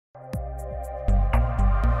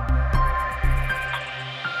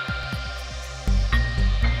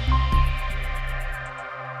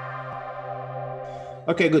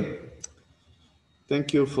Okay, good.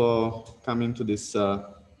 Thank you for coming to this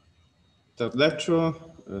third lecture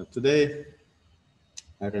today.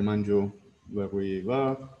 I remind you where we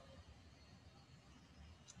were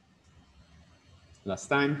last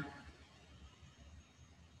time.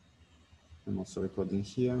 I'm also recording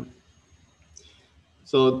here.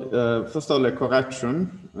 So first of all, a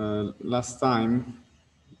correction. Last time,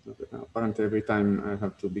 apparently every time I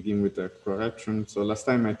have to begin with a correction. So last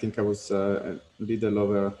time I think I was a little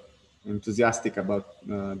over enthusiastic about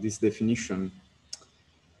this definition.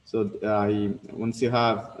 So once you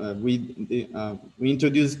have, we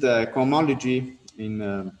introduced cohomology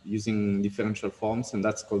in using differential forms, and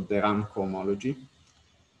that's called the RAM cohomology.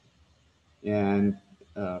 And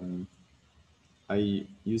I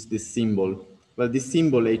use this symbol. Well, this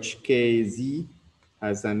symbol HKZ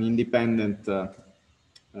has an independent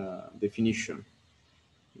definition.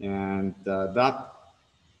 And that,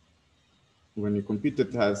 when you compute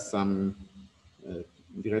it, has some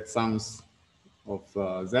direct sums of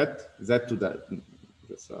z to the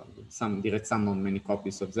some direct sum on many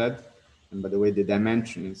copies of z. And by the way, the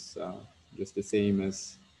dimension is just the same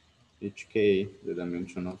as HK, the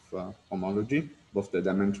dimension of homology. Both the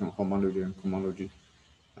dimension of homology and cohomology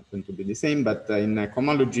happen to be the same, but in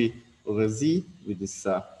cohomology over Z, with this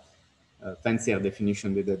fancier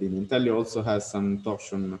definition that I didn't tell you, also has some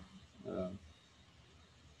torsion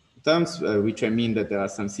terms, which I mean that there are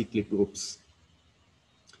some cyclic groups.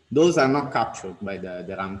 Those are not captured by the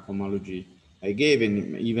RAM cohomology I gave,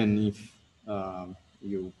 and even if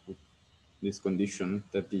you put this condition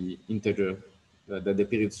that the integer, that the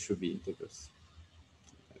periods should be integers.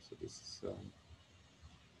 Okay, so this is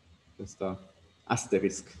just an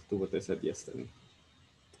asterisk to what I said yesterday.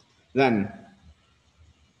 Then,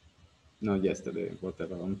 not yesterday,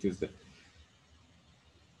 whatever, on Tuesday.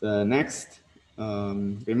 The next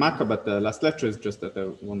remark about the last lecture is just that I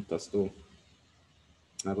want to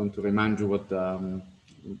remind you what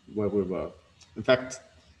where we were. In fact,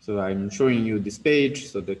 so I'm showing you this page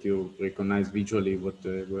so that you recognize visually what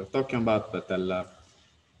we're talking about, but I'll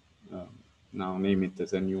now name it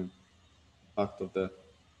as a new part of the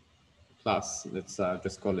class. Let's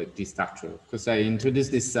just call it G-structure, because I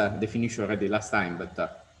introduced this definition already last time, but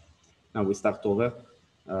now we start over.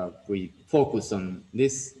 We focus on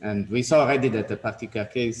this, and we saw already that a particular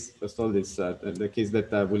case, first of all, this, the case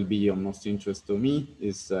that will be of most interest to me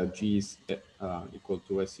is G is equal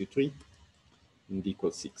to SU3 and D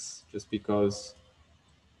equals 6, just because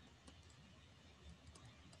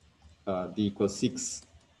D equals 6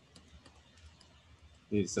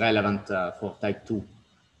 is relevant for type 2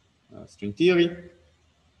 string theory,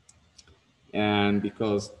 and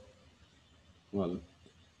because, well,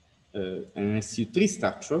 an SU3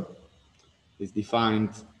 structure is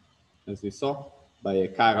defined, as we saw, by a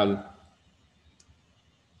chiral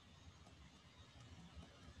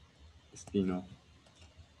spin-off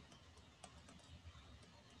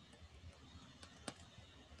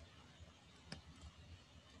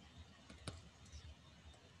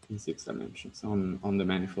in 6 dimensions on the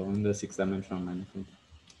manifold, on the 6-dimensional manifold.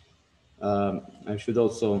 I should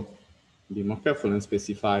also be more careful and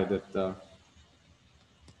specify that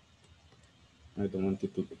I don't want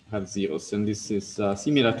it to have zeros. And this is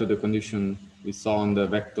similar to the condition we saw on the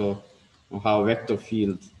vector, on how a vector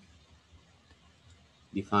field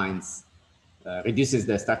defines, reduces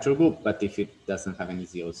the structure group, but if it doesn't have any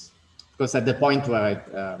zeros. Because at the point where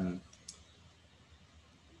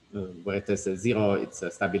it has a 0, it's a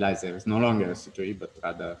stabilizer. It's no longer SU3, but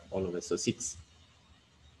rather all of SO6.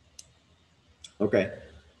 Okay,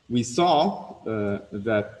 we saw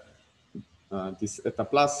that this eta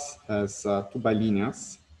plus has 2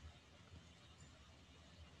 bilinears.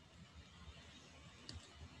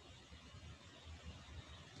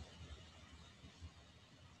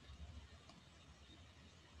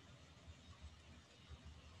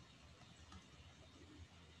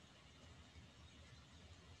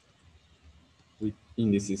 With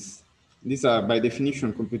indices. These are by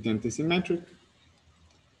definition completely antisymmetric.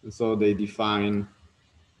 And so they define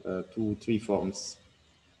 2, 3 forms.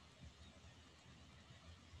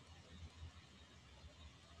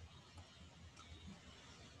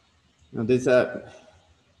 Now there's a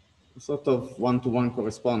sort of one-to-one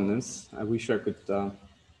correspondence. I wish I could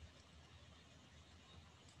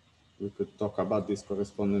we could talk about this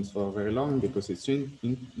correspondence for very long because it's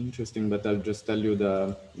interesting, but I'll just tell you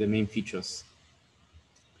the main features.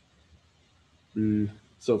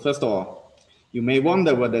 So first of all, you may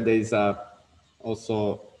wonder whether there is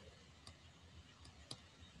also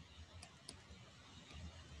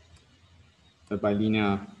a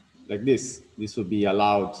bilinear like this. This would be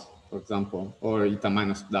allowed for example, or eta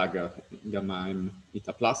minus dagger, gamma m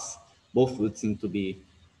eta plus, both would seem to be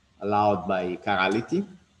allowed by chirality.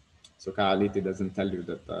 So chirality doesn't tell you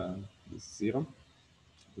that this is 0,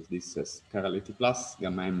 because this has chirality plus,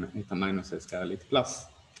 gamma m eta minus has chirality plus.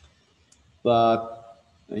 But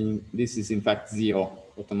this is in fact 0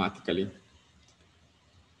 automatically.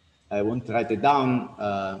 I won't write it down,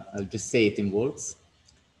 I'll just say it in words.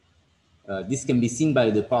 This can be seen by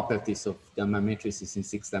the properties of gamma matrices in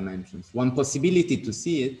 6 dimensions. One possibility to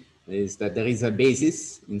see it is that there is a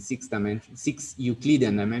basis in 6 dimensions, 6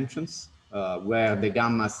 Euclidean dimensions, where the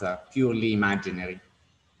gammas are purely imaginary.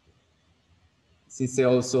 Since you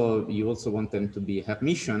also want them to be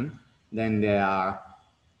Hermitian, then they are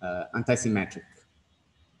antisymmetric.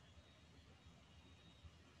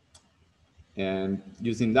 And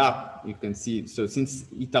using that, you can see, so since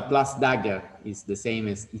eta plus dagger is the same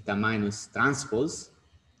as eta minus transpose,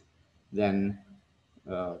 then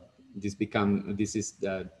this is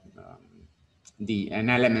an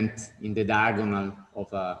element in the diagonal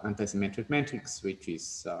of an antisymmetric matrix, which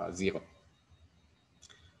is 0.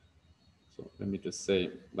 So let me just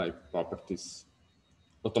say by properties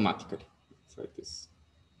automatically. Let's write this.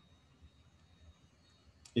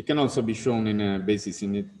 It can also be shown in a basis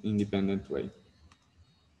independent way.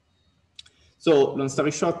 So long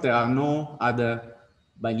story short, there are no other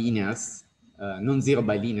bilinears, non-zero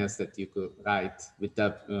bilinears that you could write with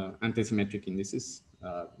the antisymmetric indices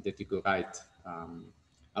that you could write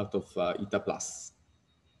out of eta plus.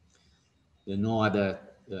 There are no other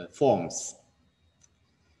forms.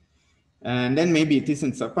 And then maybe it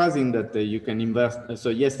isn't surprising that you can invert. So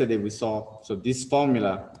yesterday we saw, so this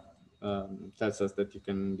formula tells us that you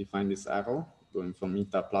can define this arrow going from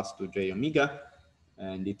eta plus to j omega.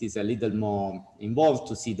 And it is a little more involved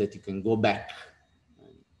to see that you can go back.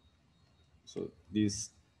 So this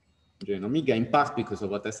j and omega, in part because of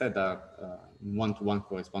what I said, are in one-to-one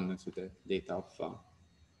correspondence with the data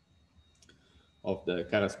of the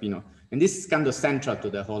Caraspino. And this is kind of central to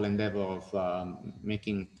the whole endeavor of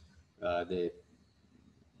making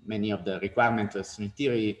many of the requirements of string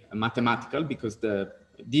theory mathematical, because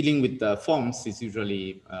dealing with the forms is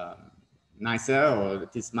usually nicer, or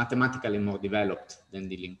it is mathematically more developed than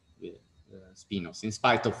dealing with spinos, in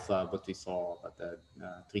spite of what we saw about the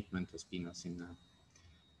treatment of spinos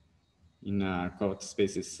in covered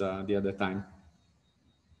spaces the other time.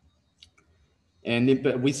 And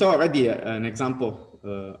we saw already an example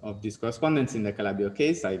of this correspondence in the Calabio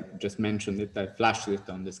case. I just mentioned it, I flashed it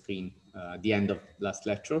on the screen at the end of last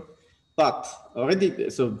lecture. But already,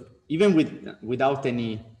 so even without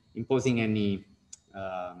imposing any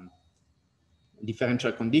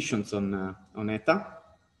differential conditions on eta,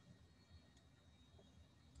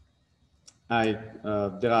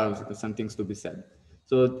 there are some things to be said.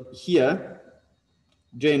 So here,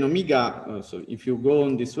 j and omega, so if you go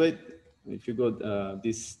on this way, if you go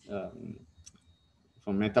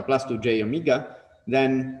from eta plus to j omega,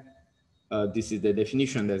 then this is the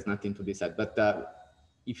definition, there's nothing to be said. But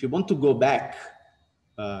if you want to go back,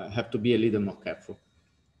 have to be a little more careful.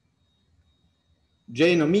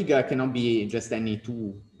 J and omega cannot be just any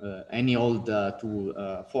old two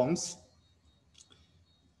forms.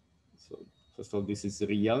 So first of all, this is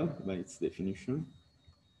real by its definition.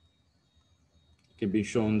 It can be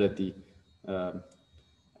shown that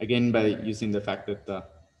again, by using the fact that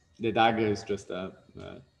the dagger is just a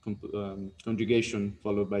conjugation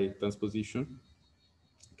followed by transposition.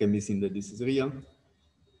 It can be seen that this is real,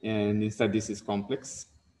 and instead this is complex.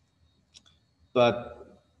 But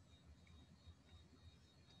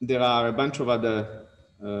there are a bunch of other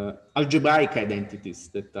algebraic identities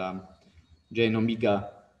that j and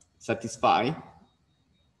omega satisfy.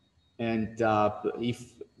 And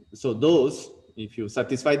if you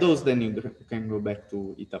satisfy those, then you can go back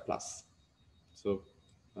to eta plus. So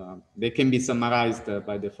they can be summarized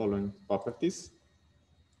by the following properties.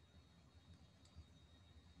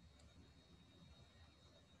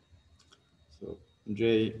 So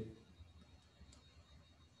j,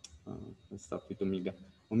 let's start with omega.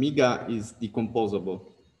 Omega is decomposable.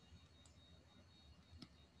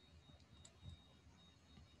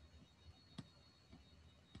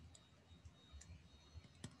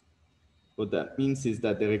 What that means is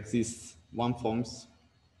that there exists one forms,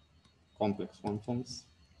 complex one forms,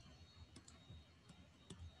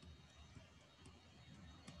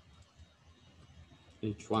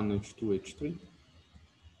 H1, H2, H3.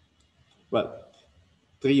 Well,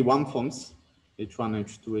 three one forms, H1,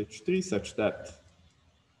 H2, H3, such that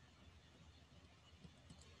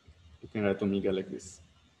you can write omega like this.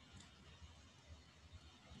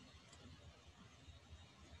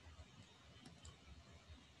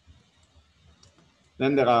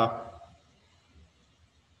 Then there are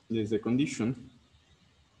there's a condition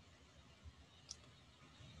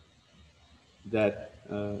that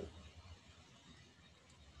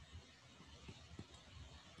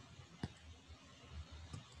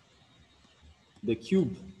the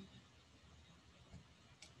cube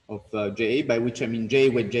of J, by which I mean J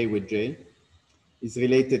with J with J, is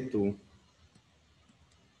related to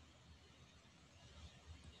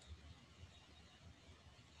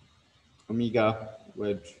omega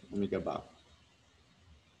wedge omega bar.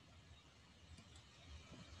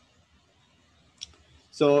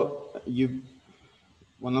 So you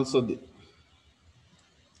one also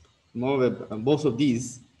both of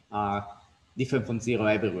these are different from zero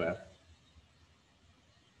everywhere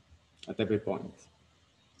at every point.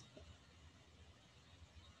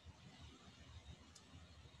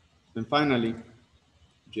 And finally,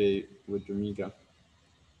 J with omega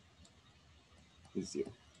is 0.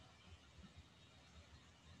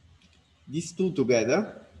 These two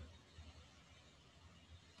together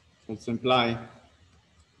also imply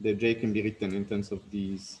that J can be written in terms of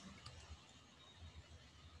these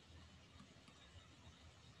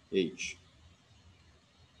H.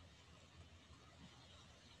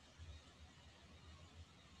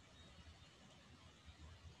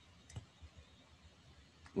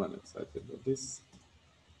 Well, excited about this.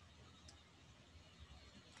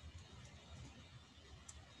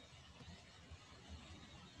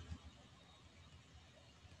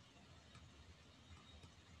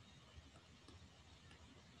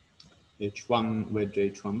 H1 wedge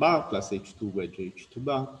H1 bar plus H2 wedge H2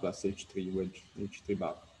 bar plus H3 wedge H3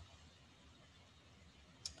 bar.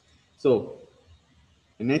 So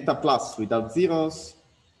an eta plus without zeros,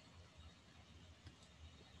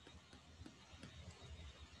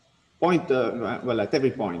 point, well, at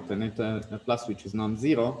every point, an eta plus which is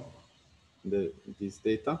non-zero, this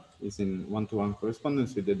data is in one-to-one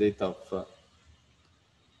correspondence with the data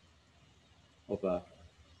of a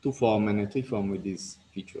two-form and a three-form with these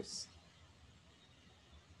features.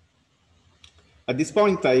 At this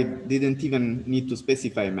point, I didn't even need to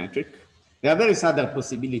specify a metric. There are various other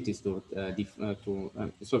possibilities so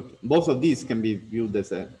both of these can be viewed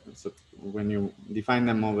as so when you define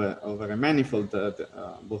them over a manifold,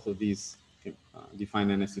 both of these can define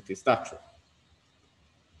an SQL structure.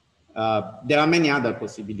 There are many other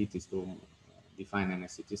possibilities to define an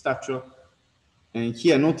SQL structure. And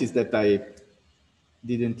here, notice that I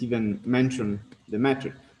didn't even mention the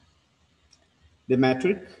metric. The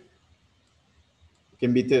metric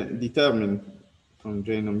can be determined from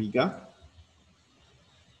J and omega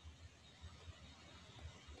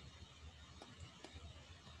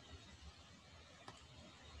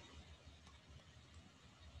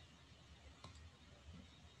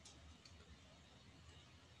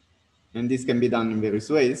and this can be done in various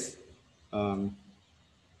ways. I'll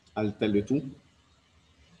tell you two.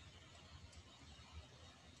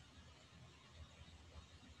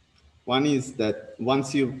 One is that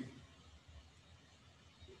once you,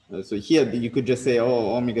 so here you could just say,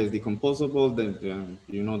 oh, omega is decomposable, then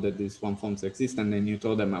you know that these one forms exist, and then you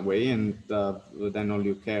throw them away, and then all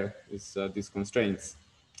you care is these constraints.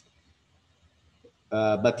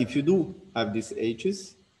 But if you do have these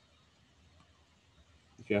H's,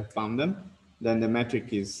 if you have found them, then the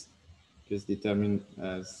metric is just determined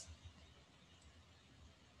as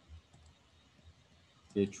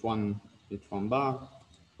H1 bar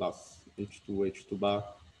plus H2 bar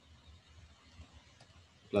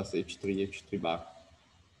plus H3 bar.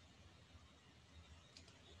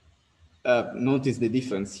 Notice the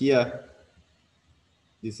difference here.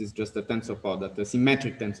 This is just a tensor product, a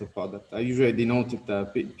symmetric tensor product. I usually denote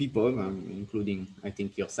it people, including, I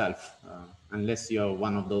think, yourself, unless you're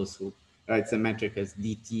one of those who writes a metric as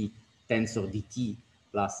dt tensor dt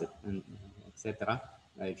plus and etc.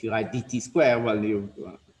 If you write dt square, well, you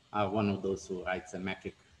are one of those who writes a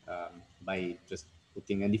metric by just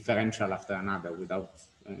putting a differential after another without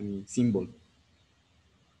any symbol.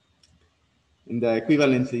 And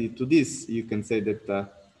equivalently to this, you can say that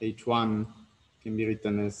H1 can be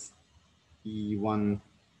written as E1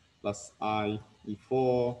 plus I,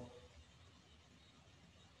 E4,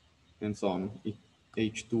 and so on.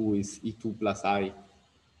 H2 is E2 plus I,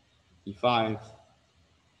 E5,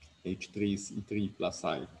 H3 is E3 plus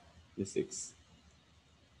I, E6,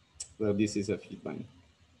 where this is a feed line.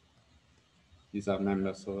 These are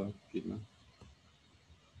members of a feed line.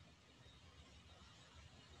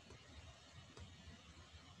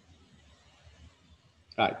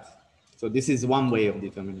 Right. So this is one way of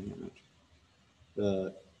determining the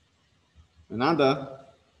metric. Another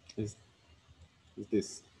is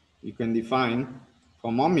this. You can define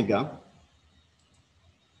from omega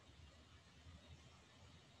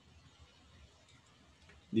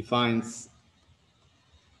defines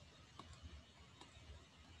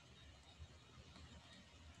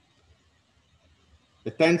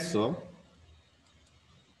a tensor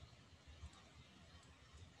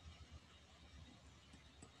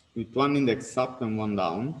with one index up and one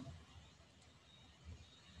down.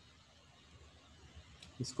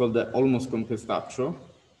 It's called the almost complete structure.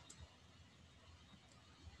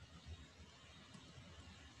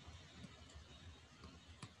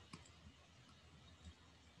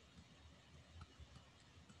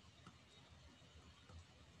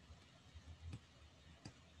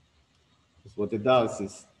 So what it does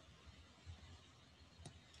is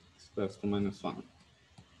squares to minus 1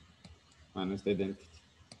 minus the identity.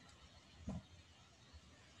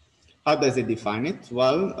 How does it define it?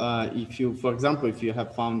 Well, if you, for example, if you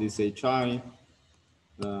have found this hi,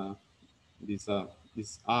 this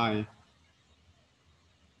I,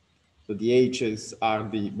 so the h's are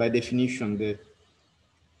by definition the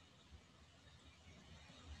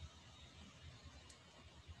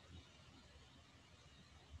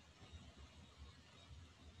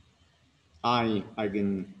I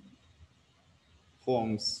eigenforms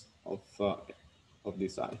of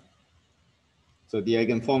this I. So the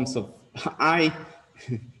eigenforms of I,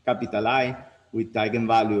 capital I, with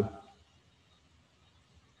eigenvalue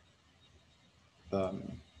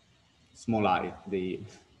small I, the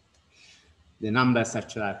number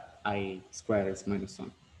such that I square is minus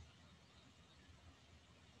 1.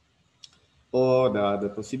 Or the other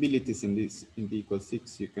possibilities in this, in B equals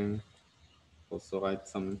 6, you can also write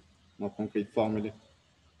some more concrete formulae.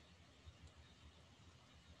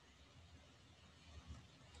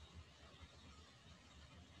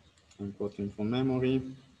 I'm quoting from memory.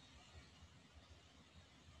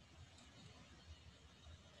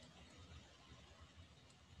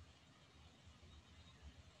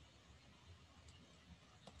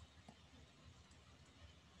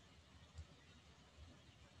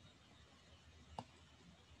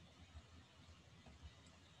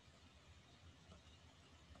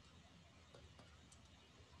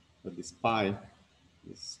 But this pi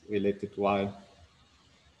is related to I.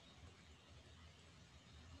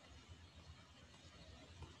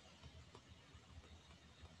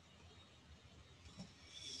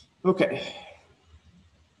 Okay.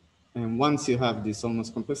 And once you have this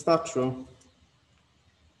almost complete structure,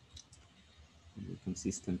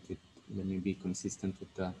 consistent with, let me be consistent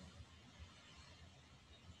with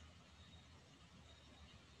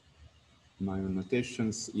my own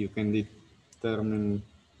notations, you can determine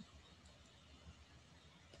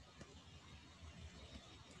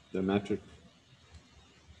the metric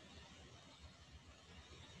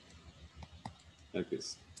like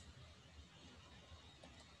this.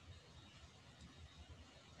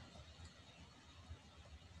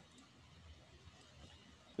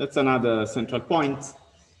 That's another central point.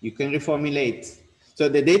 You can reformulate. So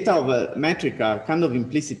the data of a metric are kind of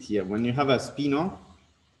implicit here. When you have a spinor,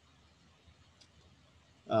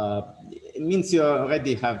 it means you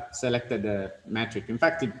already have selected a metric. In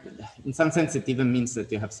fact, in some sense, it even means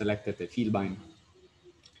that you have selected a field bind.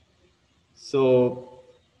 So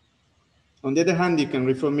on the other hand, you can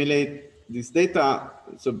reformulate this data.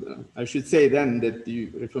 So I should say then that you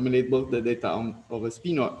reformulate both the data of a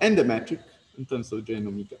spinor and the metric in terms of J and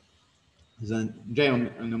omega. Then J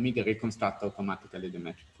and omega reconstruct automatically the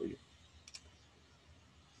metric for you.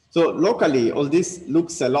 So locally, all this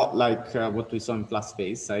looks a lot like what we saw in plus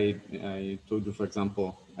space. I told you, for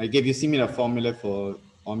example, I gave you similar formula for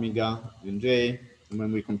omega and J, and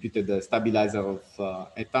when we computed the stabilizer of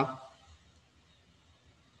eta.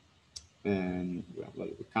 And well,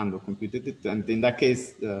 we kind of computed it. And in that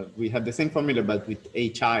case, we had the same formula, but with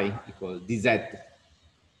hi equal dz.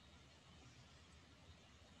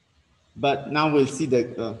 But now we'll see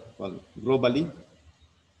that, well, globally,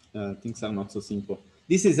 things are not so simple.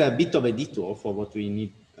 This is a bit of a detour for what we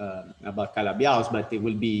need about Calabi-Yau, but it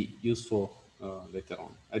will be useful later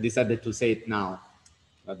on. I decided to say it now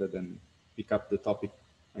rather than pick up the topic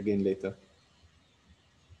again later.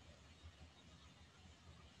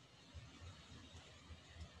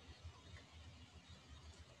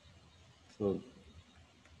 So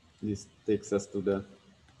this takes us to the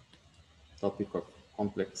topic of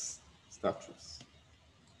complex structures.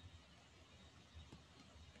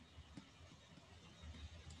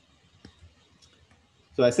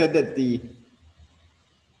 So I said that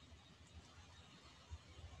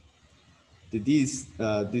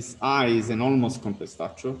this I is an almost complex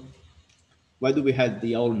structure. Why do we have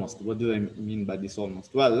the almost? What do I mean by this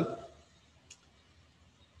almost? Well,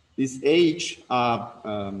 these H are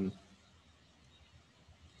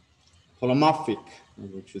holomorphic,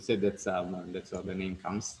 which you said that's where the name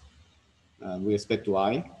comes. with respect to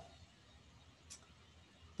I.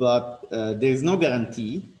 But there is no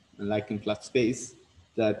guarantee, like in flat space,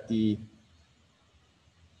 that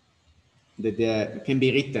there can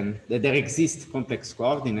be written that there exist complex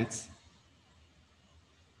coordinates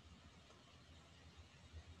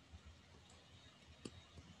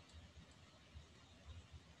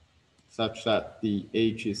such that the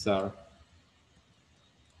h's are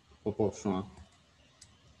proportional.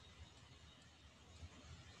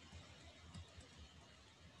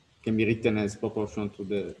 Can be written as proportional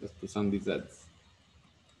to some dz's.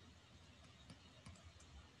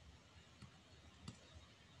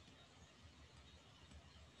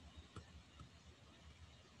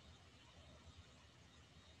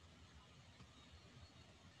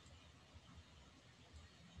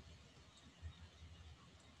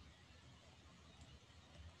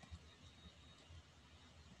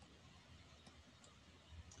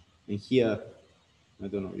 And here, I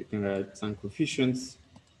don't know, you can write some coefficients,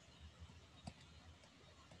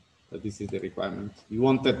 but this is the requirement. You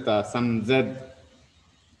wanted some z,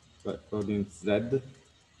 coordinates z,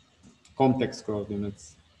 complex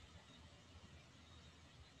coordinates.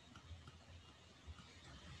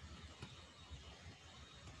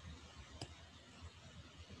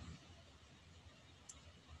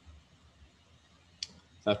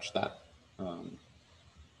 Such that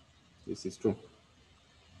this is true.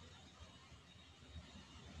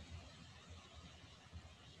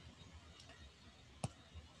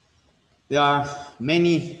 There are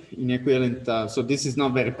many inequivalent, so this is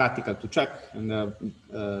not very practical to check, and there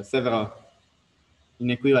are several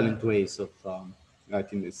inequivalent ways of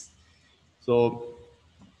writing this. So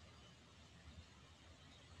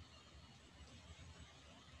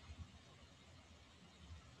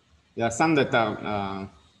there are some that are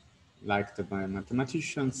liked by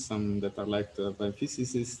mathematicians, some that are liked by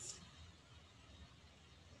physicists.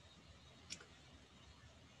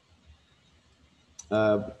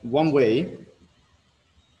 One way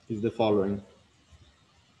is the following.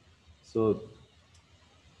 So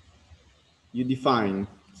you define,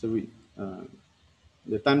 so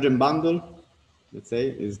the tangent bundle, let's say,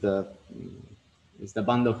 is the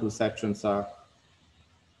bundle whose sections are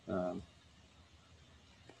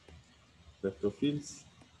vector fields.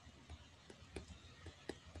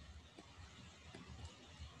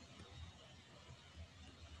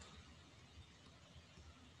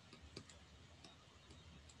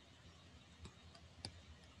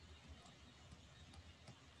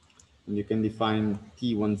 And you can define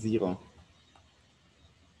T10,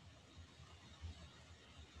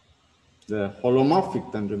 the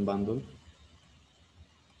holomorphic tangent bundle.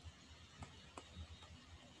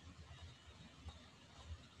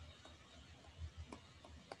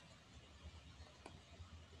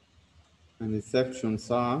 And the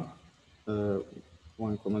sections are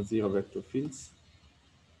 1,0 vector fields.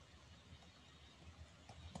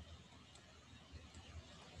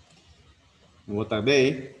 And what are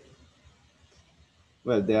they?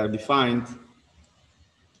 Well, they are defined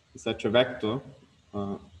such a vector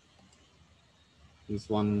is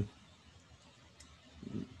one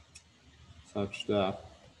such that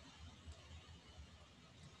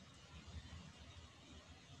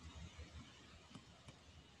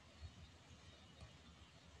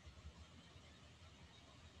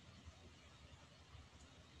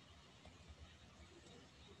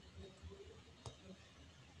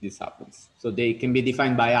this happens. So they can be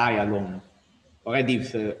defined by I alone. Already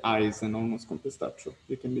if I is an almost complex structure,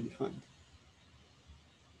 they can be defined.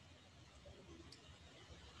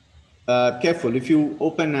 Careful, if you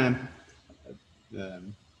open a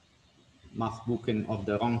math book of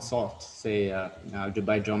the wrong sort, say an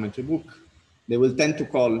algebraic geometry book, they will tend to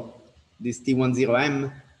call this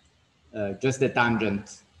T10M just the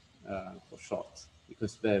tangent for short.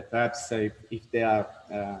 Because perhaps if they are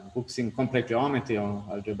books in complex geometry or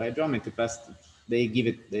algebraic geometry, perhaps they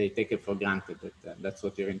take it for granted that that's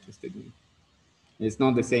what you're interested in. It's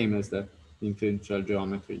not the same as the inferential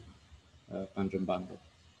geometry tangent bundle.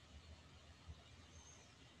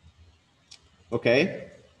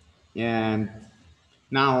 Okay, and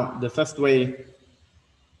now the first way,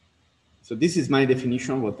 so this is my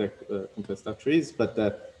definition of what a complex structure is, but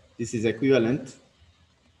this is equivalent.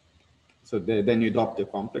 So then you drop the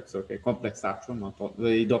complex, okay, complex structure, not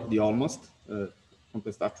you drop the almost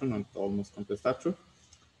complex structure, not almost complex structure.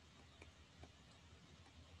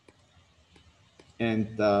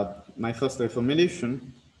 And my first reformulation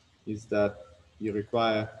is that you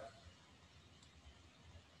require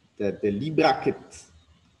that the Lie bracket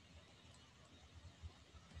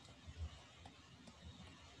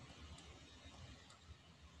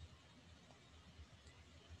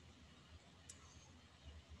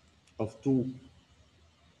of two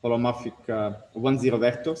holomorphic 1-0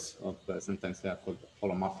 vectors, of sometimes they are called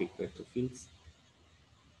holomorphic vector fields,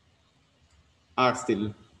 are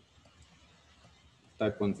still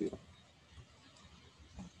type 1-0.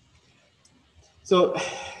 So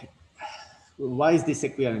why is this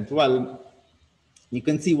equivalent? Well, you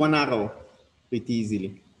can see one arrow pretty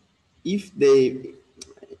easily. If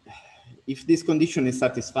this condition is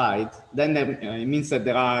satisfied, then it means that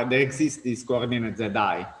there exists this coordinate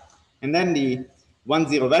zi, and then the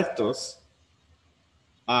 1-0 vectors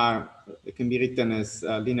can be written as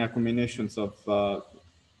linear combinations of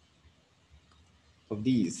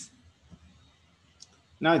these.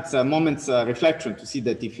 Now it's a moment's reflection to see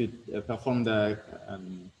that if you perform the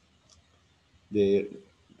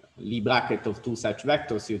Lie bracket of two such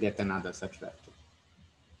vectors, you get another such vector.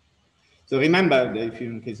 So remember,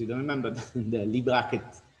 in case you don't remember, the Lie bracket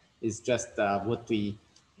is just what we,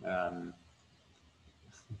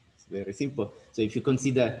 it's very simple. So if you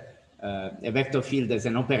consider a vector field as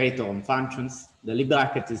an operator on functions, the Lie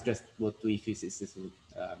bracket is just what we physicists would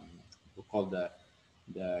call the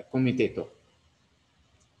commutator.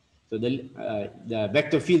 So the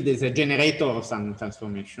vector field is a generator of some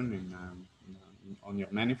transformation on your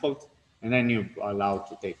manifold, and then you're allowed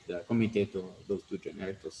to take the commutator of those two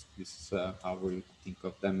generators. This is how we think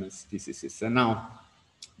of them as physicists. And now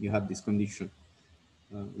you have this condition,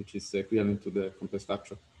 which is equivalent to the complex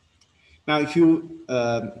structure. Now, if you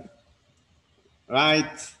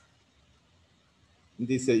write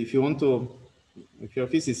this, if you want to, if you're a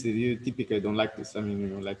physicist, you typically don't like this. I mean,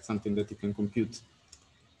 you like something that you can compute.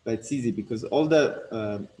 But it's easy because all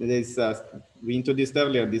the, we introduced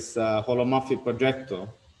earlier this holomorphic projector,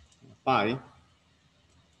 pi,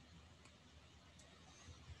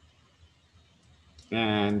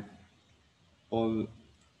 and all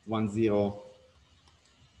 1-0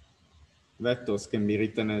 vectors can be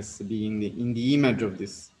written as being in the image of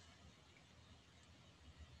this,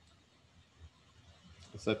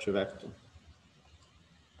 of such a vector.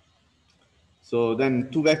 So then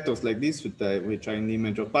two vectors like this, which are in the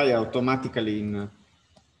image of pi, are automatically in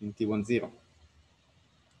T10.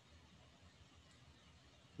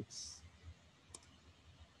 Oops.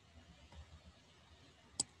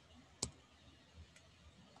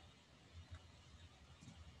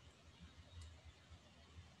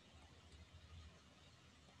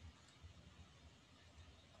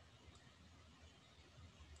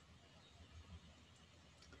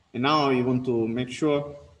 And now you want to make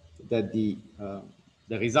sure that the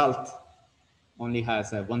result only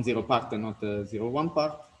has a 1-0 part and not a 0-1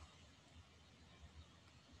 part.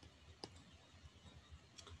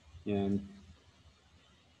 And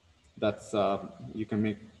that's, you can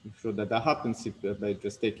make sure that that happens by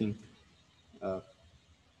just taking a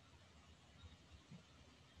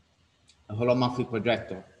holomorphic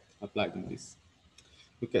projector applied in this.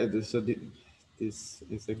 Okay, so this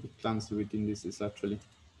is a good chance within this is actually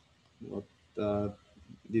what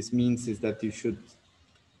this means is that you should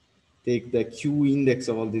take the Q index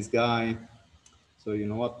of all this guy. So you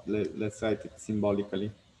know what, let's write it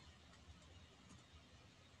symbolically.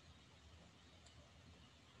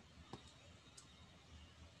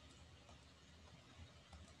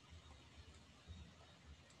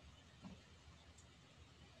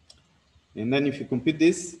 And then if you compute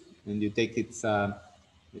this and you take its,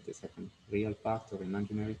 wait a second, real part or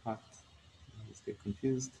imaginary part, let's get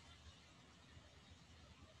confused.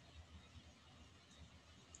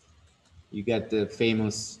 You get the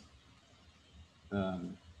famous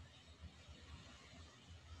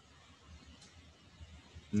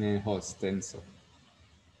Host tensor.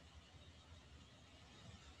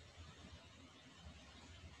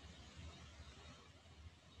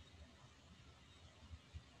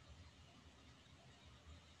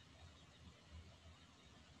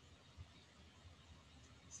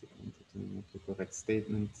 So I wanted to make a correct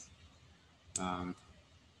statement.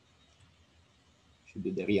 Should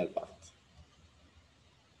be the real part.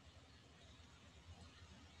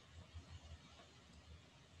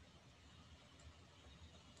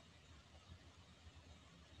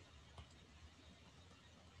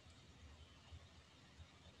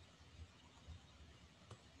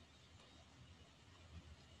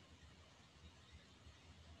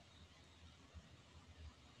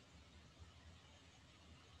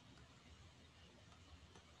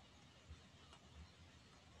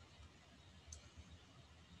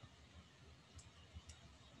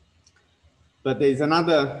 But there is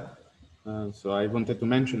another, so I wanted to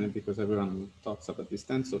mention it because everyone talks about this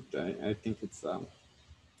tensor. I think it's, to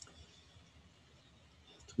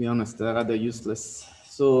be honest, rather useless.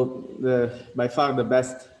 So by far the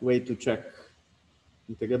best way to check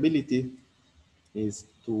integrability is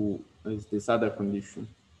to is this other condition.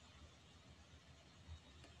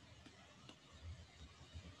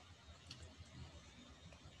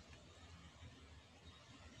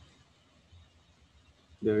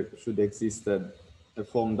 There should exist a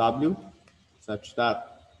form W such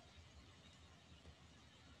that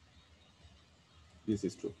this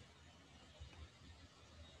is true.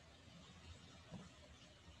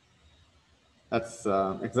 That's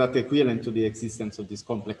exactly equivalent to the existence of these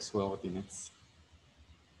complex coordinates.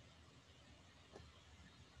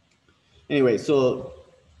 Anyway, so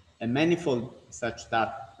a manifold such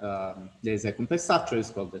that there's a complex structure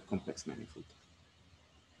is called the complex manifold.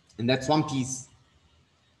 And that's one piece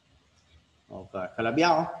of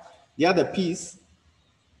Calabi-Yau. The other piece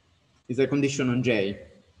is a condition on J.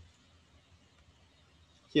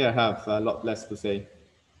 Here I have a lot less to say.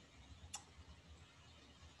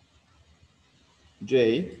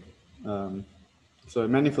 J, so a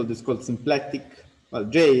manifold is called symplectic. Well,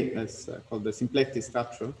 J is called the symplectic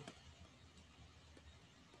structure.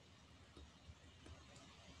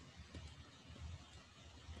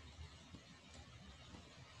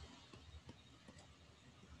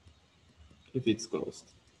 If it's closed.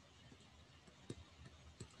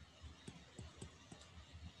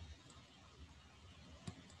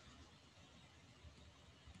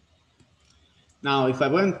 Now, if I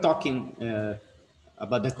weren't talking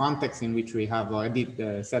about the context in which we have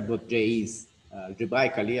already said what J is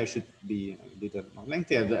algebraically, I should be a little more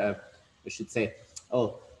lengthy. I should say,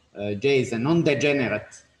 oh, J is a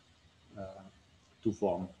non-degenerate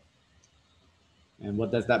two-form. And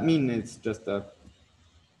what does that mean? It's just a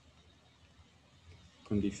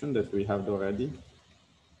condition that we have already.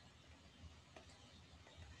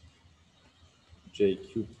 J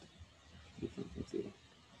cubed different from 0.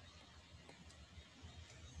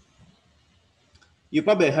 You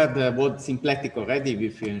probably heard the word symplectic already,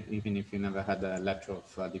 even if you never had a lecture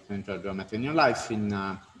of differential geometry in your life, in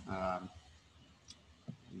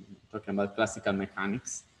talking about classical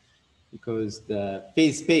mechanics, because the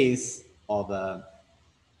phase space of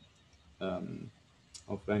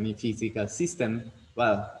any physical system,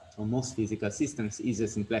 well, or most physical systems, is a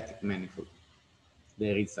symplectic manifold.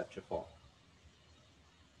 There is such a form.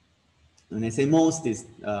 When I say most, is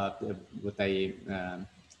what I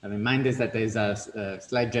have in mind is that there is a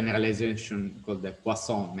slight generalization called the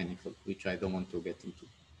Poisson manifold, which I don't want to get into.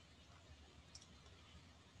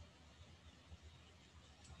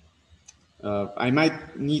 I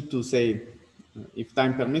might need to say, if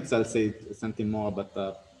time permits, I'll say something more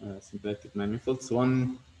about symplectic manifolds.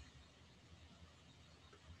 One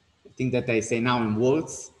thing that I say now in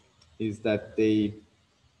words is that they,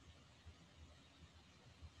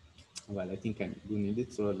 well, I think I do need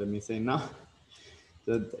it, so let me say now.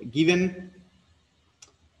 So given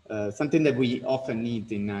something that we often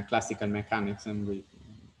need in classical mechanics, and we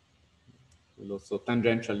will also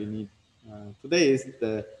tangentially need today, is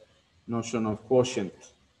the notion of quotient.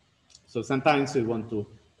 So sometimes we want to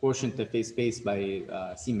quotient a phase space by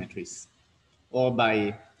symmetries, or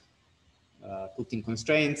by putting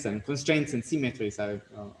constraints, and constraints and symmetries are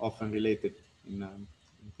often related in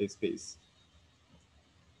phase space.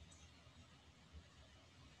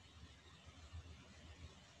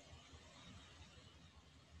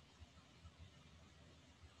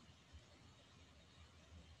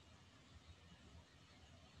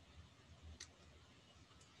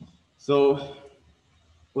 So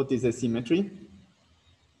what is a symmetry?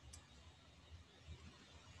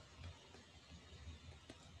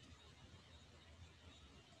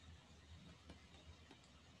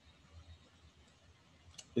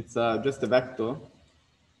 It's just a vector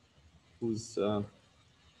whose,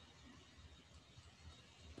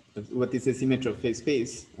 what is a symmetry of phase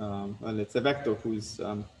space? Well, it's a vector whose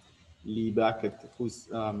Lie bracket, whose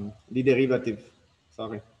Lie derivative,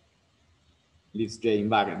 sorry, leaves J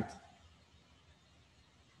invariant.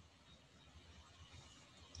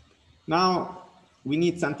 Now, we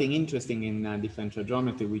need something interesting in differential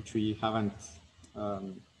geometry, which we haven't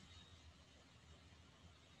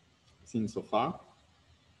seen so far.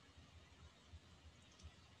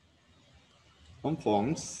 On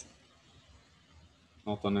forms,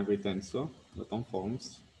 not on every tensor, but on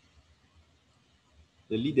forms,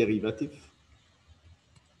 the Lie derivative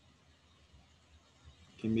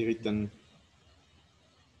can be written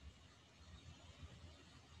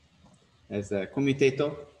as a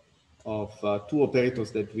commutator of two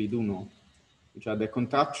operators that we do know, which are the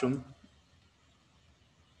contraction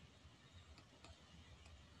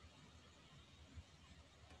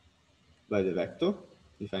by the vector,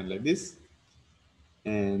 defined like this,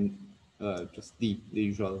 and just the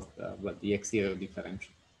usual, well, the exterior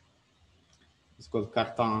differential. It's called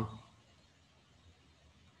Cartan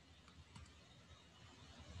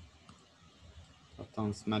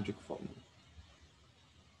Platon's magic formula.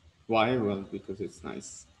 Why? Well, because it's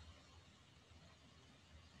nice.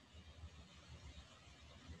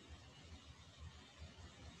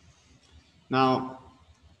 Now,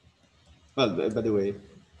 well, by the way,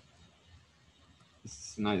 this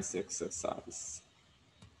is a nice exercise.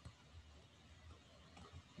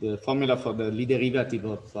 The formula for the Lie derivative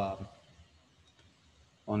of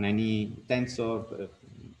on any tensor,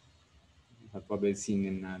 I've probably seen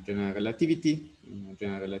in general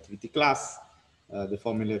relativity class, the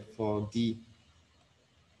formula for D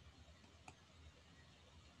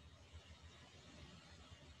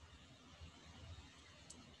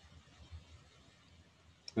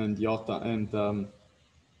and iota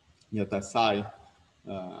psi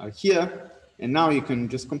are here. And now you can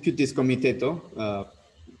just compute this commutator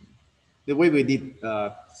the way we did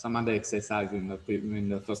some other exercise in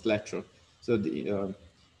the first lecture. So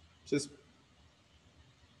just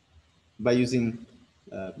by using,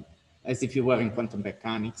 as if you were in quantum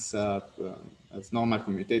mechanics, as normal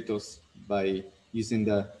commutators, by using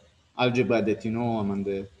the algebra that you know among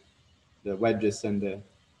the wedges and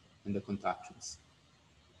the contractions.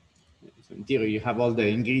 So in theory, you have all the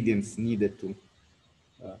ingredients needed to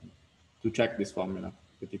check this formula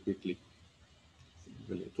pretty quickly.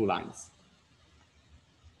 Really, 2 lines.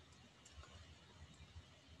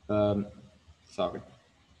 Sorry.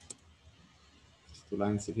 Just 2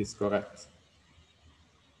 lines if it's correct.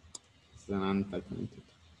 It's an anti-commutator.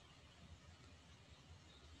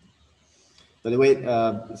 By the way,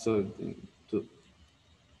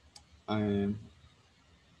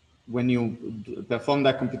 when you perform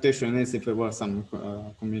that computation as if it were some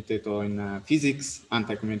commutator in physics,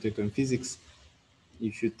 anti-commutator in physics,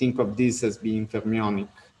 you should think of this as being fermionic.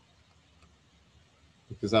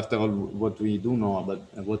 Because after all, what we know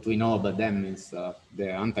about them is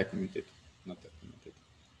they're anti-commutator, not a commutator.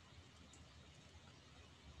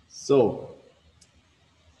 So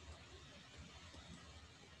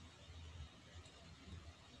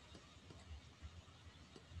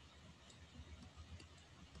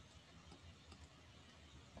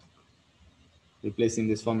replacing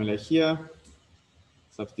this formula here,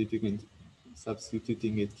 substituting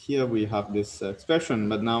it here, we have this expression,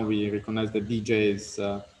 but now we recognize that dj is,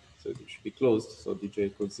 so it should be closed, so dj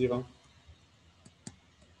equals 0.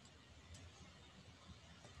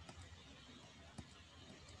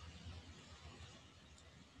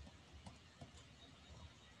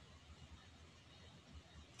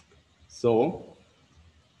 So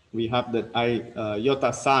we have that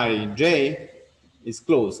iota psi j is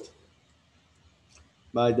closed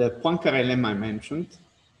by the Poincare lemma I mentioned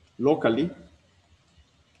locally.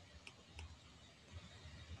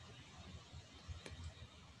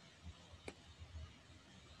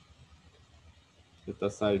 Iota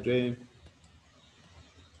psi j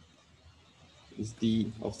is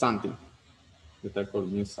d of something that I call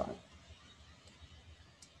mu psi.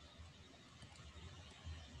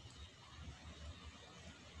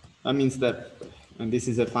 That means that, and this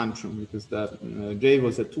is a function because the j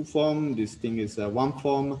was a 2 form, this thing is a 1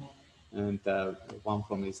 form, and 1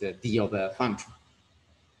 form is a d of a function.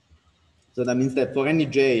 So that means that for any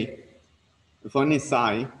j, for any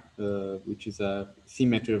psi, which is a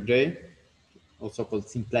symmetry of j, also called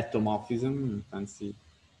symplectomorphism in fancy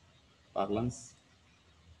parlance,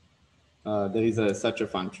 there is such a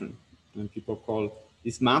function, and people call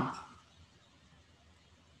this map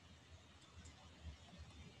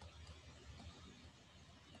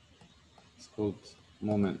called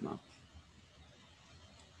moment map.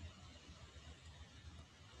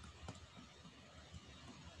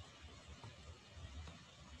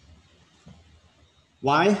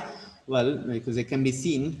 Why? Well, because it can be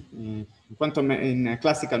seen in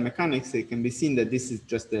classical mechanics. It can be seen that this is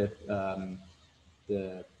just the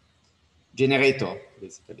generator,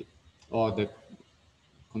 basically, or the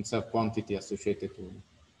conserved quantity associated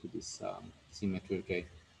to this symmetry J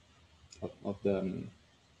of the.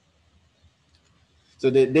 So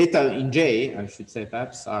the data in J, I should say,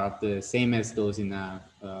 perhaps, are the same as those in a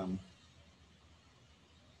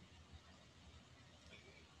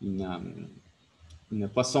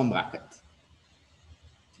Poisson bracket.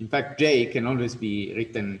 In fact, J can always be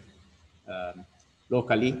written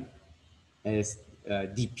locally as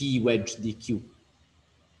dp wedge dq,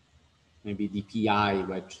 maybe dpi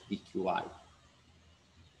wedge dqi.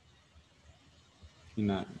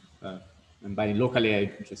 And by locally, I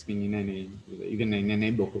just mean in even in a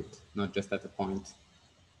neighborhood, not just at a point.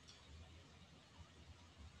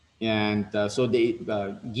 And so they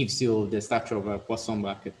gives you the structure of a Poisson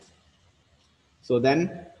bracket. So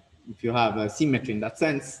then, if you have a symmetry in that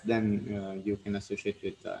sense, then you can associate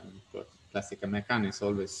it. classical mechanics,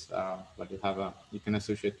 always what you have, you can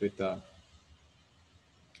associate with a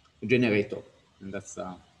generator, and that's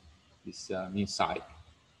this mu psi.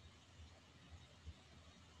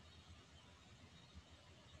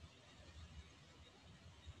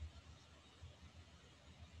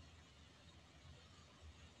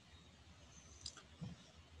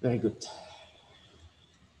 Very good.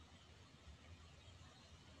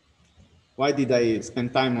 Why did I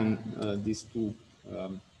spend time on these two,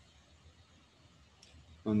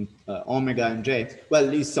 on omega and j?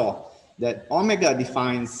 Well, you saw that omega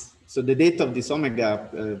defines, so the data of this omega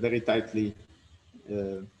very tightly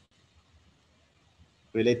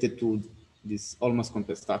related to this almost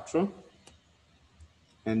complex structure.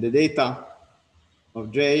 And the data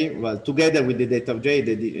of j, well, together with the data of j,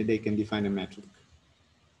 they can define a metric.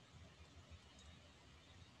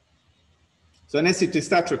 So an SU2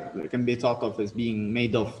 structure can be thought of as being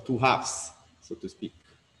made of two halves, so to speak.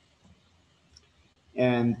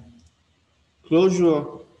 And closure,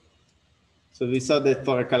 so we saw that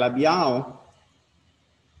for a Calabi-Yau,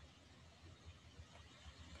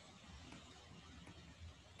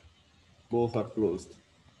 both are closed.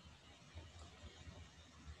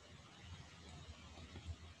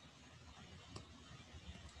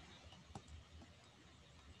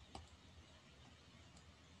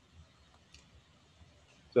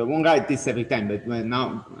 So I won't write this every time, but when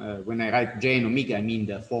I write J and omega, I mean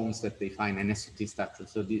the forms that define an SUT structure.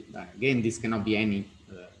 So again, this cannot be any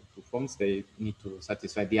two forms. They need to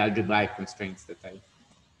satisfy the algebraic constraints that I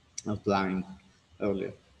outlined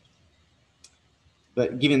earlier.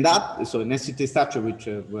 But given that, so an SUT structure which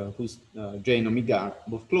whose J and omega are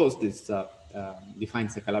both closed is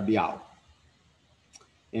defines a Calabi-Yau.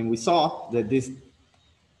 And we saw that this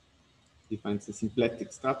defines a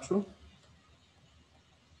symplectic structure,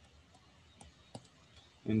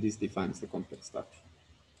 and this defines the complex structure.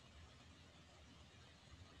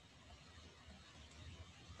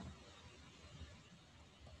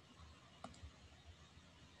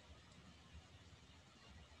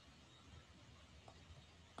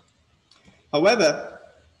 However,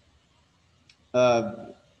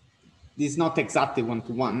 this is not exactly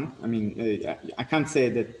one-to-one. I mean, I can't say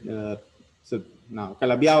that, so now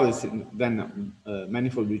Calabi-Yau is then a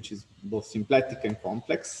manifold which is both symplectic and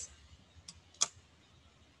complex.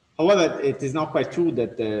 However, it is not quite true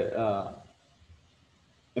that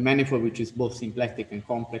a manifold which is both symplectic and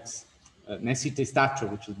complex, an SUT structure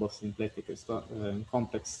which is both symplectic and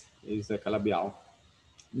complex is a Calabi-Yau.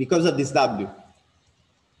 Because of this W.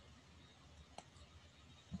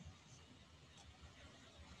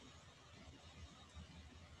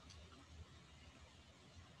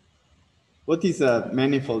 What is a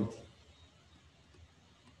manifold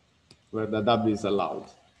where the W is allowed?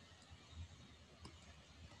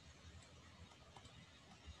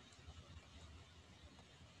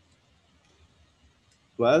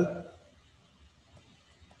 Well,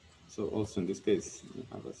 so also in this case, we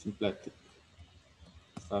have a symplectic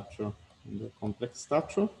structure and a complex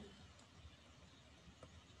structure.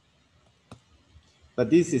 But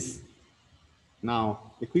this is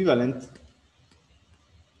now equivalent.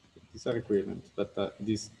 These are equivalent, but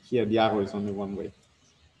this here the arrow is only one way.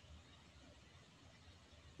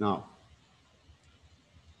 Now,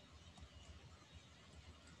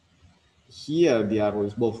 here the arrow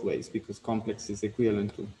is both ways because complex is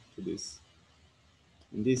equivalent to this.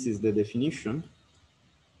 And this is the definition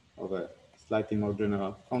of a slightly more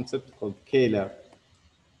general concept called Kähler.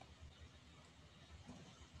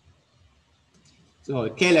 So a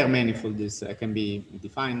Kähler manifold is, can be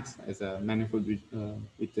defined as a manifold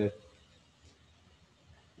with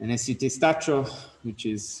an SUT structure which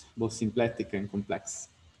is both symplectic and complex.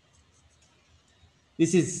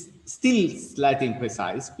 This is still slightly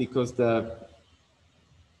imprecise because of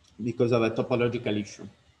a topological issue.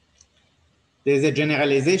 There's a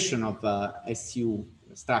generalization of SU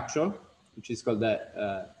structure, which is called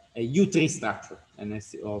a U3 structure,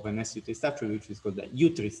 of an SUT structure, which is called the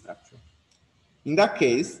U3 structure. In that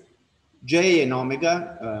case, J and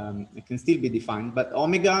omega can still be defined, but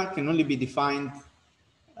omega can only be defined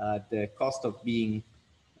at the cost of being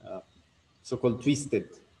so-called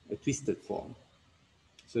a twisted form.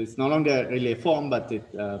 So it's no longer really a form, but it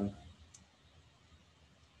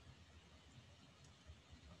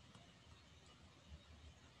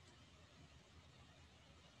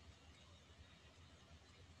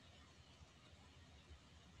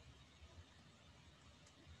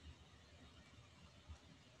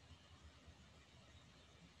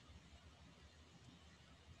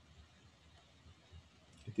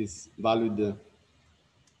is valued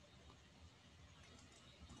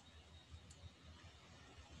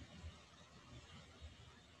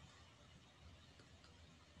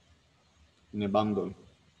in a bundle.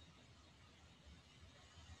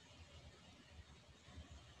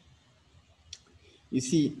 You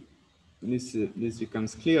see, this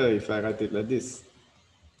becomes clear if I write it like this.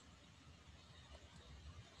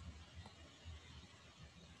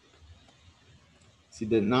 See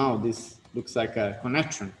that now this looks like a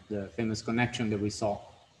connection, the famous connection that we saw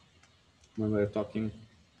when we were talking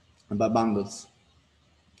about bundles.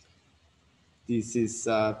 This is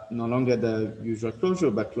no longer the usual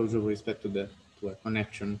closure, but closure with respect to a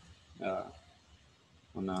connection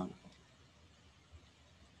on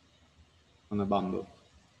a bundle.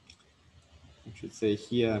 I should say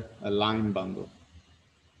here a line bundle.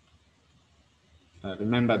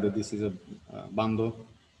 Remember that this is a bundle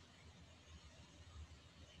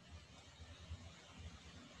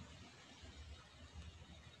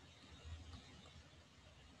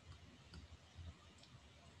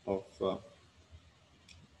of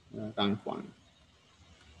rank 1,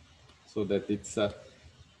 so that it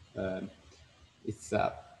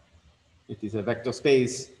is a vector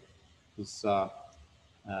space whose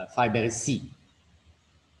fiber is C.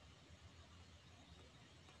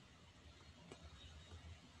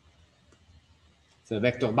 It's a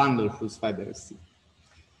vector bundle whose fiber is C.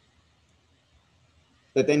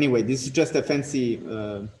 But anyway, this is just a fancy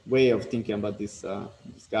way of thinking about this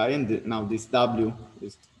guy. And now this W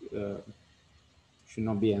is, should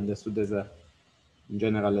not be understood as in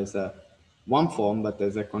general as a one form, but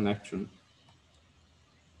as a connection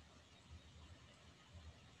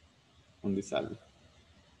on this L.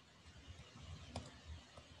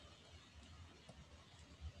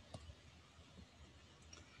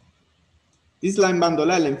 This line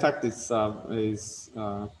bundle L, in fact, is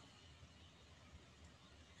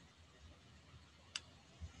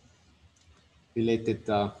related.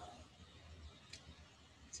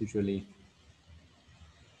 It's usually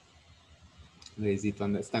very easy to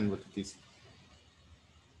understand what it is.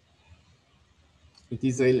 It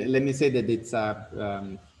is, let me say that it's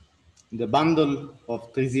the bundle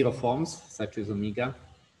of 3-0 forms, such as omega,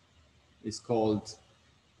 is called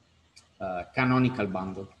canonical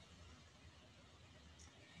bundle.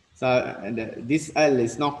 So this L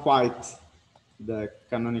is not quite the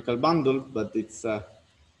canonical bundle, but it's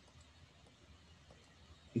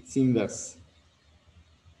inverse.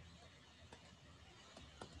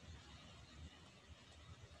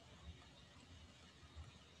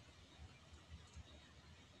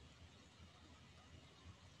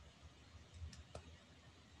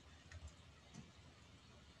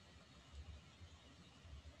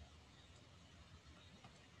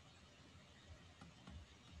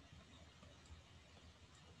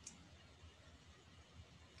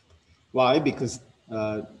 Why? Because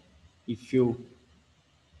if you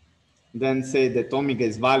then say that omega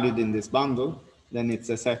is valued in this bundle, then it's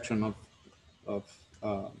a section of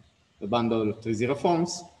the bundle of 3-0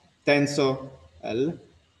 forms, tensor L.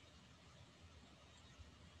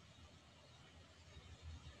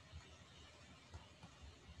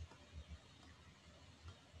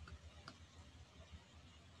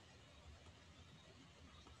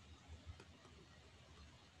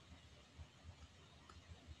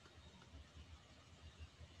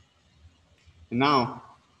 And now,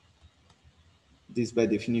 this by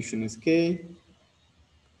definition is K.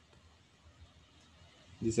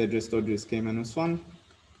 This I just told you is K minus 1.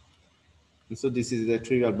 And so this is the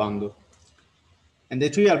trivial bundle. And the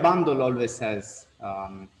trivial bundle always has a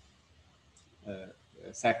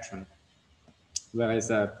section, whereas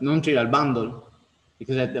a non-trivial bundle,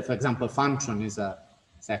 because for example, function is a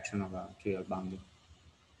section of a trivial bundle.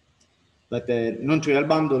 But a non-trivial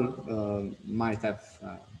bundle might have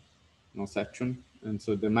no section. And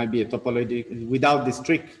so there might be a topological, without this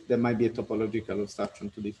trick, there might be a topological obstruction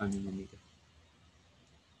to defining omega.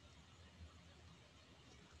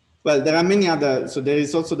 Well, there are many other, so there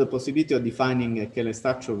is also the possibility of defining a Kähler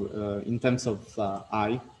structure in terms of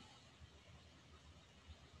I,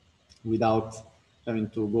 without having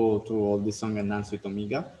to go through all this song and dance with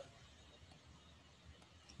omega.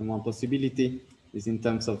 And one possibility is in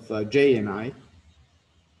terms of J and I.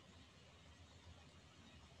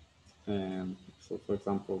 So for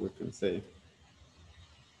example, we can say,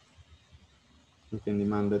 we can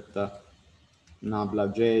demand that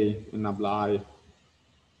nabla J and nabla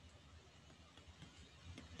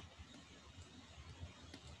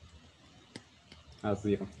I are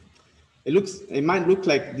 0. It might look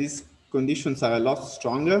like these conditions are a lot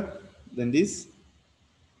stronger than this.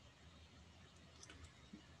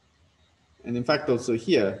 And in fact, also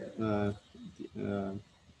here,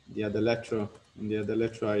 the other lecture, in the other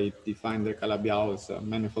lecture, I defined the Calabi-House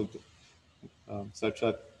manifold such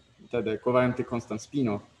that the covariantly constant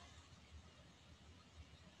spinor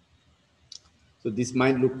So this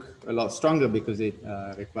might look a lot stronger because it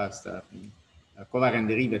requires a covariant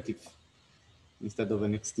derivative instead of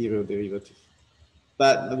an exterior derivative.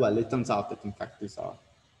 But well, it turns out that in fact these are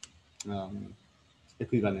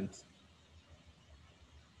equivalent.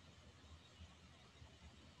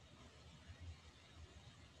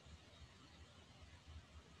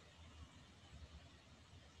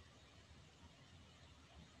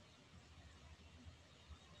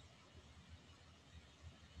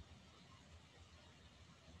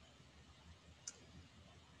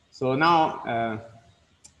 So now,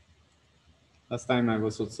 last time I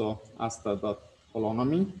was also asked about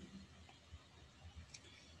holonomy.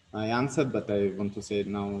 I answered, but I want to say it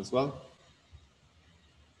now as well.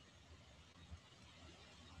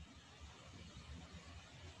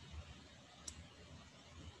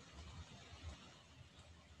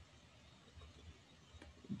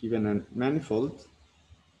 Given a manifold,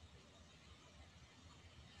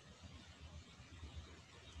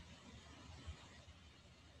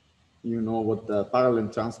 you know what the parallel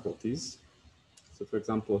transport is. So for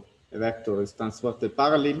example, a vector is transported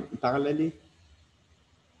parallel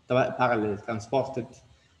transported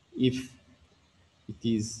if it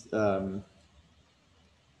is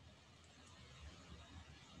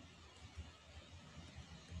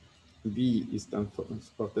V is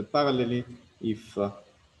transported parallelly if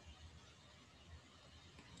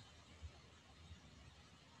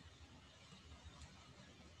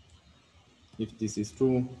this is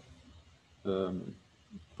true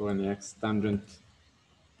for any x tangent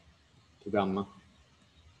to gamma.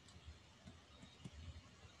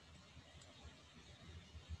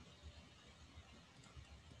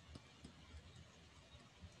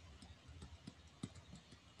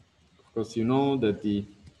 Of course, you know that you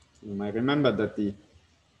might remember that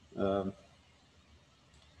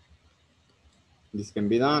this can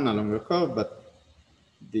be done along a curve, but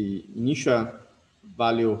the initial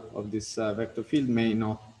value of this vector field may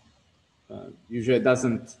not, usually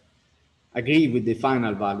doesn't agree with the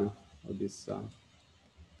final value of this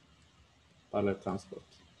parallel transport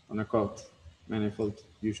on a curved manifold.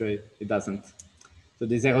 Usually it doesn't. So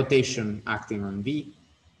there's a rotation acting on V,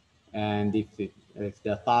 and if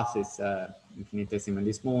the path is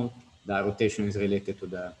infinitesimally small, the rotation is related to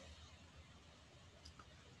the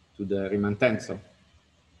Riemann tensor.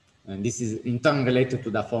 And this is in turn related to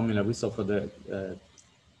the formula we saw for the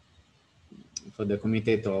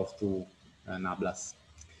commutator of two nablas.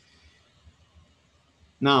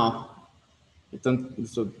 Now,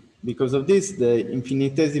 so because of this, the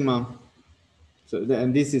infinitesimal,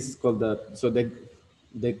 and this is called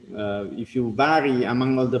if you vary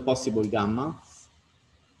among all the possible gammas,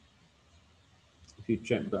 if you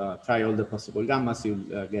try all the possible gammas,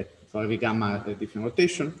 you'll get for every gamma a different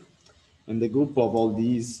rotation, and the group of all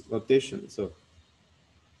these rotations. So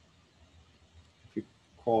if you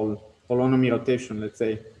call holonomy rotation, let's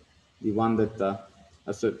say the one that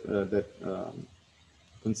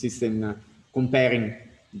consists in comparing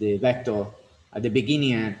the vector at the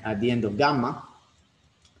beginning and at the end of gamma,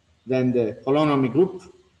 then the holonomy group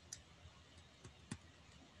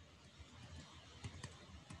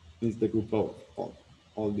is the group of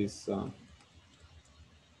all these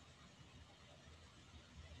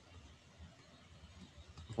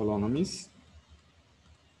holonomies.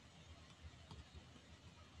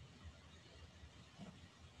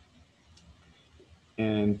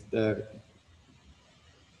 And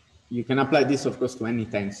you can apply this, of course, to any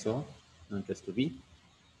tensor, not just to V.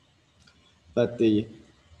 But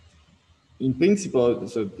in principle,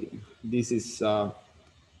 so this is a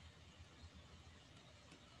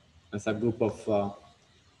subgroup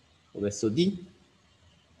of SOD.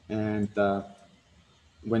 And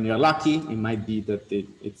when you're lucky, it might be that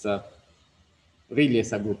it's really a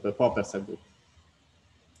subgroup, a proper subgroup.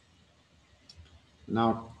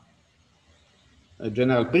 Now, a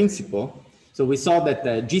general principle. So we saw that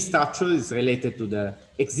the G structure is related to the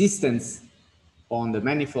existence on the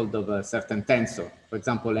manifold of a certain tensor. For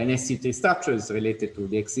example, an SU3 structure is related to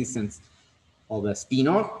the existence of a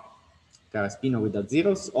spinor, spinor without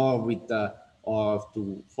zeros, or with or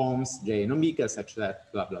to forms J and omega, such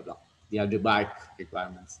that blah blah blah. The algebraic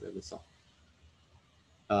requirements that we saw.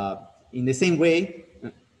 In the same way,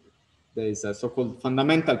 there is a so-called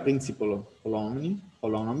fundamental principle of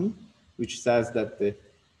holonomy, which says that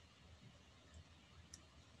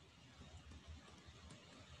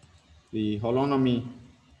the holonomy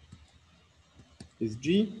is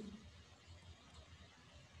G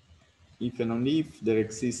if and only if there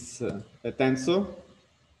exists a tensor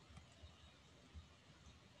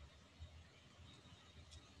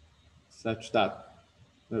such that,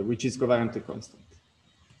 which is covariantly constant.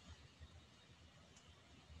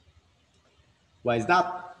 Why is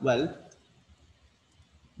that? Well,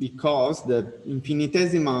 because the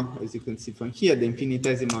infinitesimal, as you can see from here, the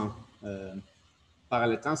infinitesimal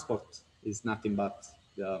parallel transport is nothing but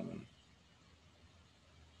the,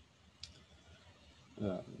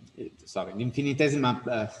 sorry, the infinitesimal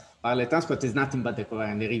parallel transport is nothing but the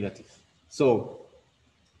covariant derivative. So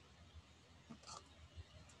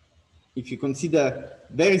if you consider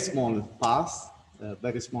very small paths,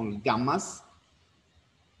 very small gammas,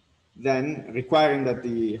 then requiring that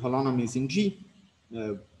the holonomy is in G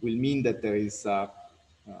will mean that there is some,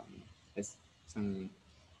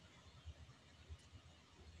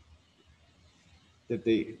 that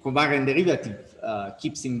the covariant derivative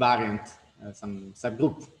keeps invariant some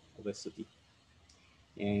subgroup of SOT.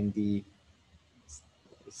 And the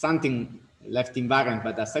something left invariant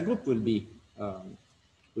by that subgroup will be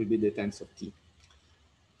the tensor T.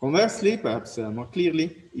 Conversely, perhaps more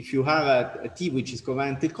clearly, if you have a T which is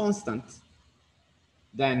covariantly constant,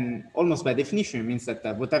 then almost by definition it means that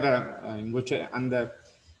whatever in which under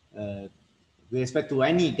with respect to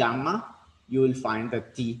any gamma, you will find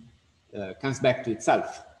that T comes back to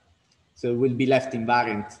itself. So it will be left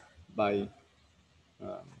invariant by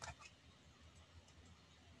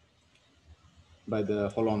the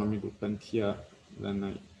holonomy group. And here, then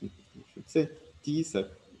I should say T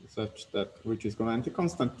such that which is covariantly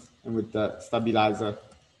constant, and with the stabilizer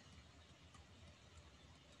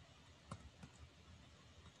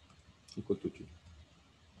equal to G.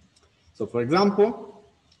 So for example,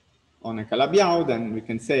 on a Calabi-Yau, then we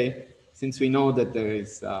can say, since we know that there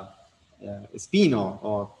is a spino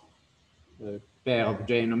or a pair of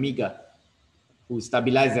J and omega whose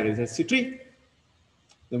stabilizer is SU3,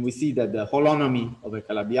 then we see that the holonomy of a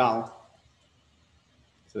Calabi-Yau,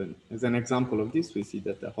 so as an example of this, we see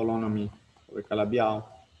that the holonomy of a Calabi-Yau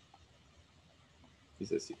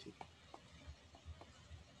is SU3.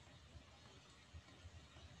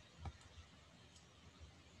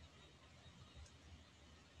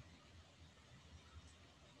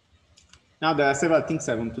 Now, there are several things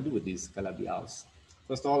I want to do with these Calabi-Yaus.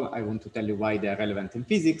 First of all, I want to tell you why they are relevant in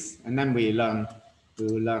physics, and then we will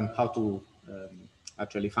learn how to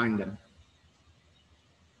actually find them.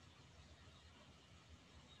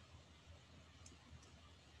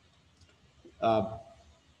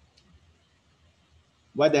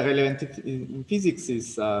 Why they're relevant in physics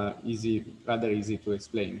is rather easy to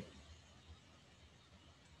explain.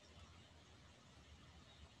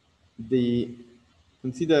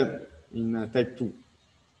 Consider in type 2.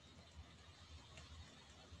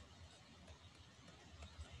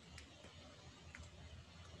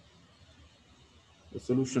 The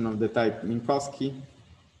solution of the type Minkowski,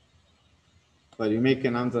 well, you make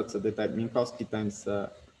an ansatz of the type Minkowski times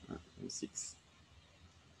 6.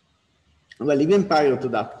 Well, even prior to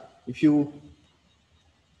that, if you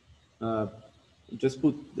just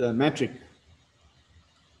put the metric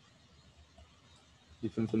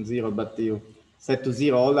different from 0, but you set to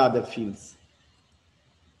 0 all other fields,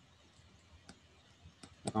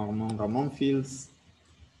 Ramon fields,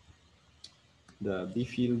 the B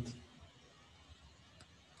field,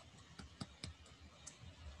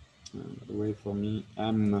 by the way, for me,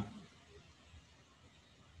 M,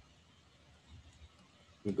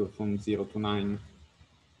 we go from 0 to 9,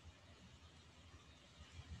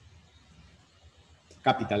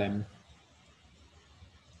 capital M.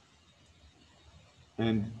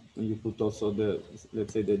 And you put also the,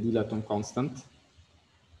 let's say, the dilaton constant.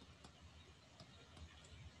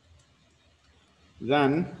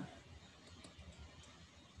 Then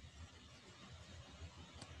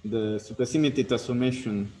the supersymmetry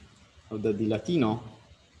transformation of the dilatino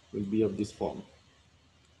will be of this form.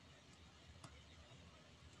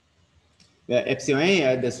 The epsilon A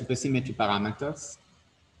are the supersymmetry parameters.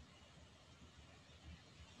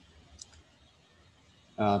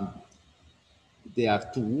 They are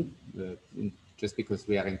 2, just because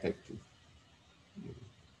we are in type 2.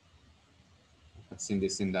 I've seen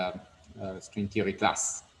this in the string theory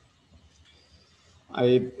class.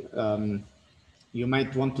 You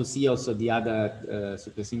might want to see also the other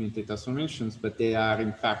supersymmetry transformations, but they are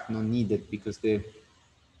in fact not needed because the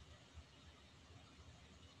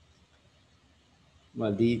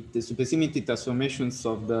supersymmetry transformations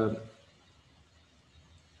of the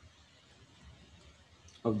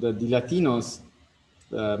dilatinos,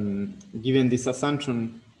 given this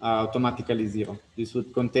assumption, are automatically 0. This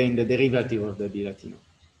would contain the derivative of the dilatino.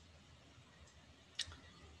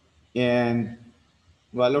 And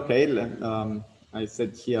well, okay, I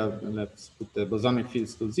said here, let's put the bosonic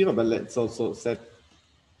fields to 0, but let's also set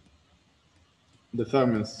the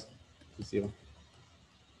fermions to 0.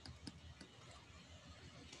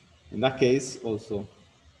 In that case, also,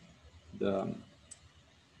 the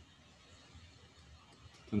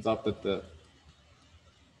turns out that the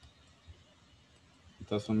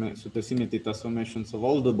supersymmetry transformations of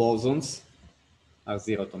all the bosons are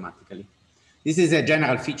zero automatically. This is a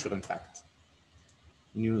general feature, in fact.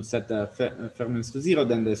 When you set the fermions to zero,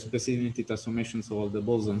 then the supersymmetry transformations of all the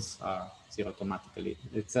bosons are zero automatically.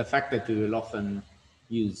 It's a fact that we will often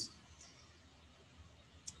use.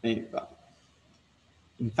 In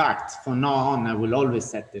fact, from now on, I will always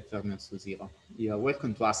set the fermions to zero. You are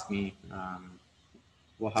welcome to ask me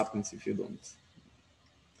what happens if you don't.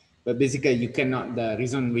 But basically, you cannot, the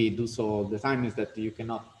reason we do so all the time is that you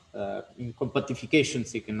cannot, in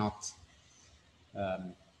compactifications, you cannot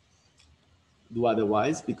do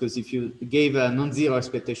otherwise, because if you gave a non-zero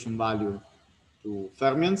expectation value to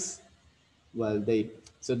fermions, well,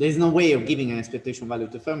 so there's no way of giving an expectation value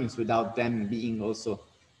to fermions without them being also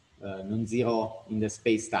non-zero in the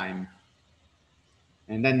space-time.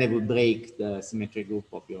 And then they would break the symmetric group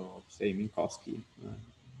of your, say, Minkowski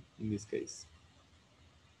in this case.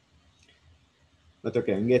 But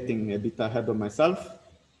okay, I'm getting a bit ahead of myself.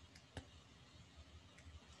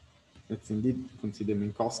 Let's indeed consider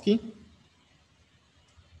Minkowski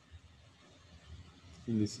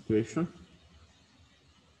in this situation.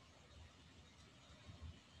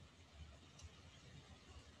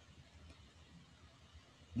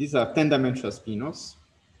 These are 10-dimensional spinors,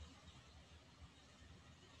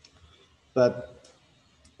 but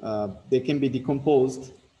they can be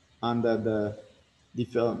decomposed under the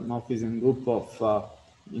diffeomorphism group of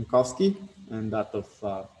Minkowski and that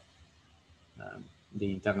of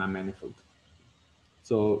the internal manifold.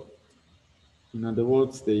 So, in other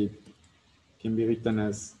words, they can be written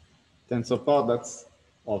as tensor products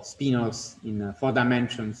of spinors in 4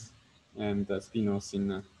 dimensions and spinors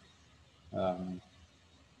in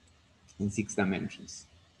 6 dimensions.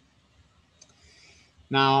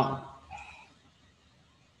 Now,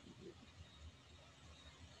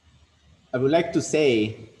 I would like to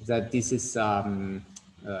say that this is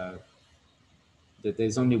that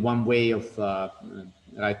there's only one way of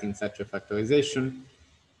writing such a factorization.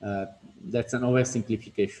 That's an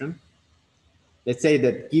oversimplification. Let's say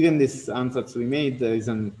that given this ansatz we made, there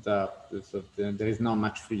isn't there is not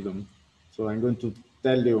much freedom. So I'm going to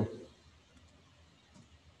tell you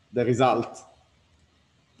the result.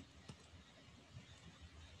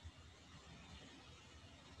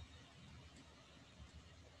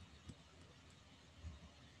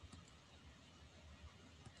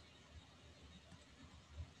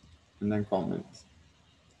 And then comment.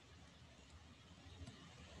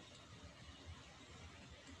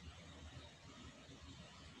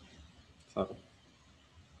 Sorry.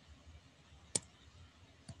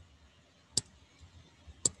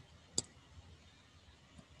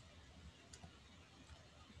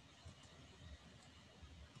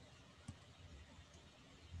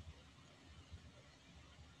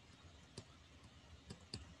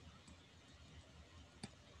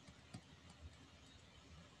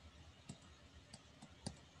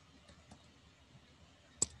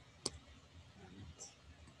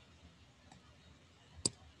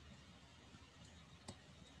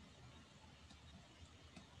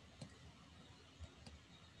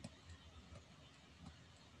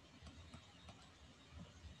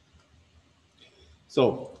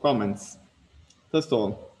 So, comments. First of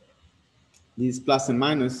all, these plus and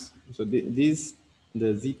minus, so the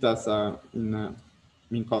zetas are in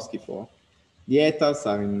Minkowski 4. The etas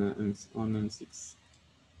are on M6.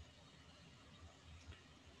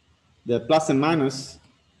 The plus and minus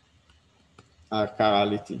are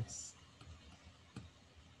chiralities.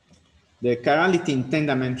 The chirality in 10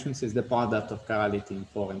 dimensions is the product of chirality in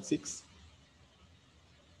 4 and 6.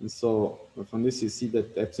 And so from this you see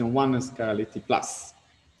that epsilon 1 has chirality plus,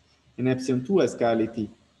 and epsilon 2 has chirality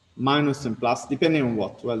minus and plus, depending on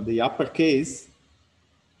what? Well, the uppercase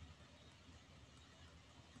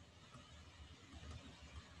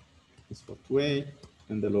is for 2A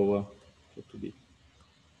and the lower for 2B.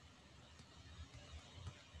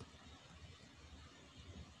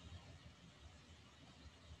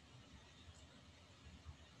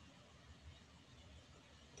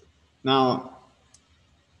 Now,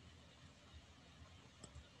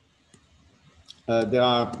 there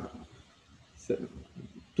are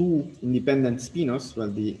 2 independent spinors. Well,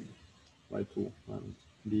 the Y2,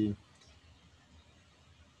 the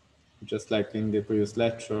just like in the previous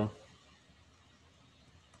lecture,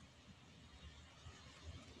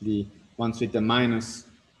 the ones with the minus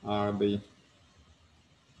are the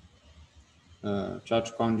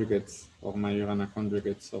charge conjugates or Majorana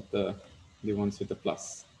conjugates of the ones with the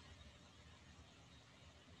plus.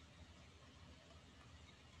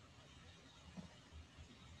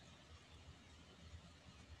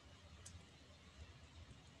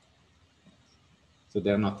 So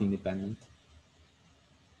they're not independent.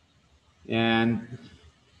 And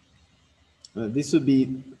this would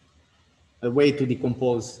be a way to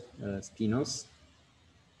decompose spinos.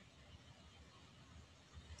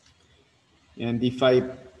 And if I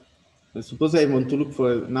suppose I want to look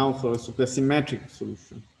for now for a supersymmetric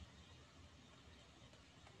solution.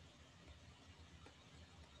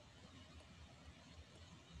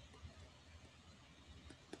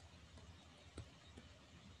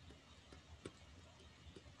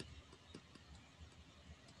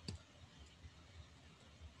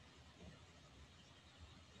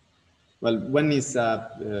 Well, when does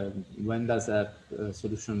a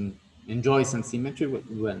solution enjoy some symmetry?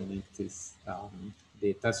 When it is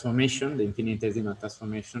the transformation, the infinitesimal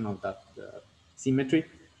transformation of that symmetry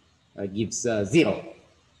gives 0.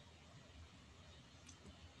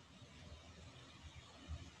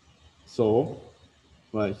 So,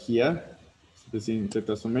 well, here, the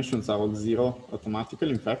transformations are all 0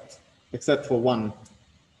 automatically, in fact, except for one.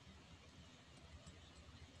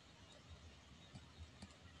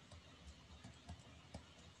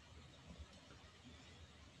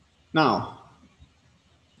 Now,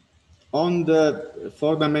 on the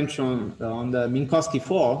 4-dimension, on the Minkowski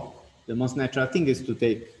 4, the most natural thing is to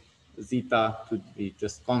take zeta to be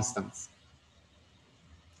just constants.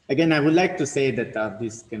 Again, I would like to say that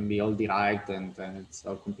this can be all derived and it's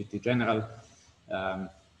all completely general.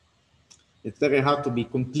 It's very hard to be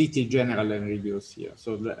completely general and reduce here.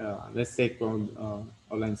 So let's take all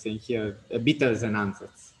I'm saying here, a bit as an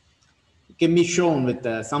ansatz. It can be shown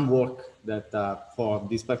with some work that for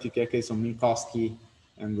this particular case of Minkowski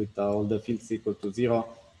and with all the fields equal to 0,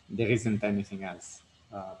 there isn't anything else.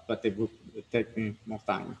 But it would take me more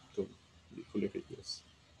time to be fully reduced.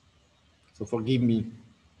 So forgive me.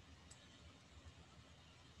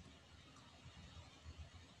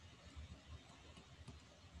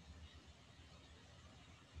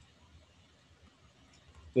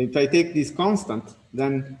 So if I take this constant,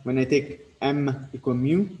 then when I take m equal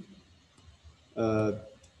mu,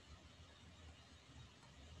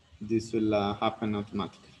 this will happen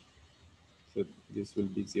automatically. So this will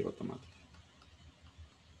be 0 automatically.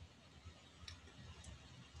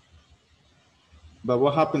 But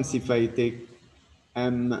what happens if I take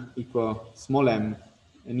m equal small m,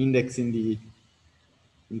 an index in the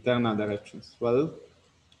internal directions? Well,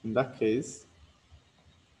 in that case,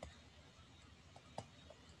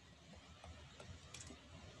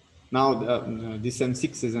 now this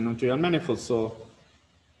M6 is a non-trivial manifold, so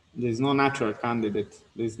there's no natural candidate.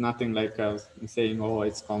 There's nothing like saying, oh,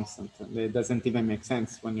 it's constant. It doesn't even make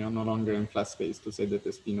sense when you're no longer in flat space to say that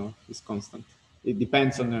the spino is constant. It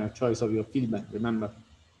depends on the choice of your field band, remember.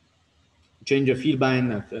 Change your field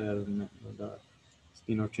band, the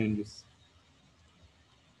spino changes.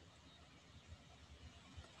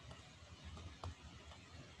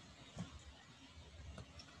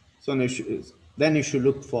 So then you should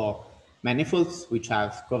look for manifolds which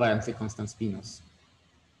have covariantly constant spinos.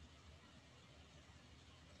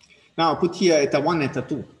 Now put here eta 1, eta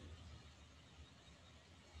 2.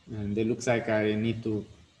 And it looks like I need to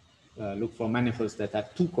look for manifolds that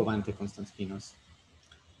have 2 covariantly constant spinos.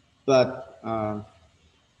 But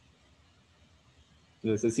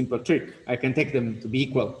there's a simple trick. I can take them to be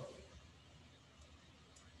equal.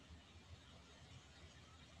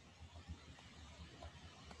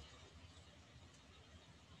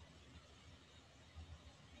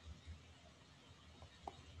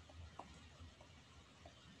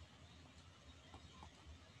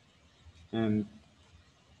 And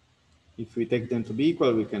if we take them to be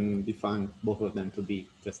equal, we can define both of them to be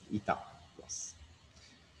just eta plus.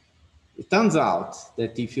 It turns out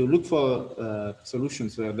that if you look for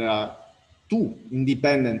solutions where there are 2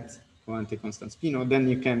 independent covariantly constant spino, then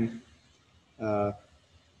you can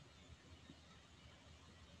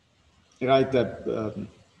write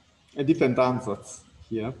a different ansatz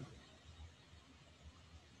here.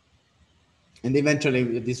 And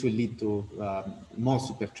eventually this will lead to more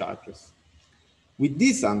supercharges. With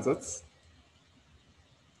these ansatz,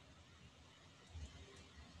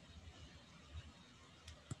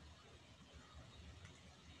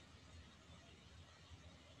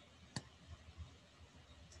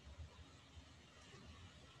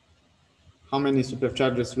 how many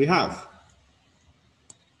supercharges we have?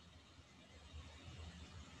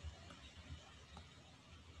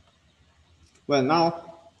 Well,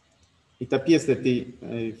 now it appears that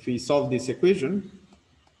if we solve this equation,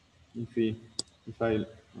 if I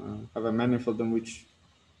have a manifold in which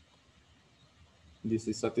this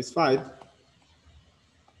is satisfied,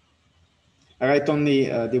 I write only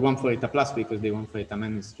the one for eta plus because the one for eta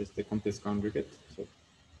minus is just a complex conjugate, so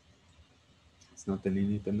it's not an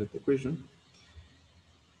independent equation.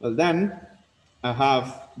 Well, then I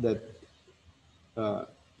have that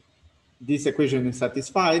this equation is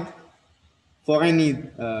satisfied for any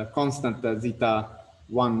constant zeta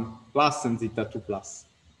 1 plus and zeta 2 plus.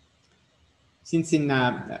 Since in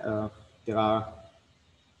there are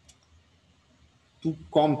two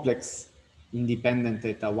complex independent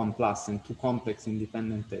theta 1 plus and two complex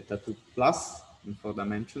independent theta 2 plus in 4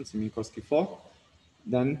 dimensions in Minkowski 4,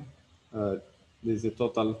 then there's a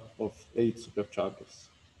total of 8 supercharges.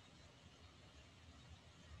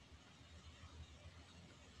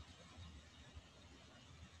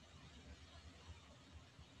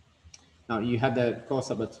 Now you had a course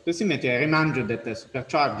about supersymmetry. I remind you that the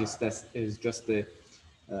supercharges is just the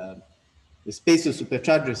space of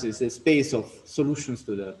supercharges is a space of solutions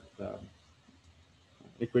to the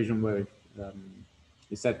equation where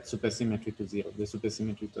you set supersymmetry to 0, the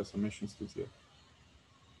supersymmetry transformations to 0.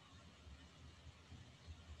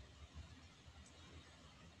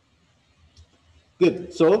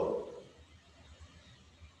 Good. So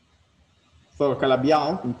for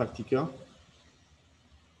Calabi-Yau in particular,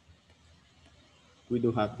 we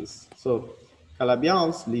do have this. So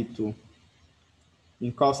Calabi-Yaus lead to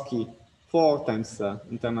Minkowski 4 times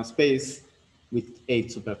internal space with 8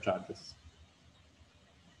 supercharges.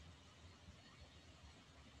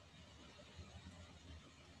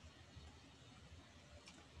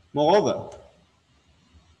 Moreover,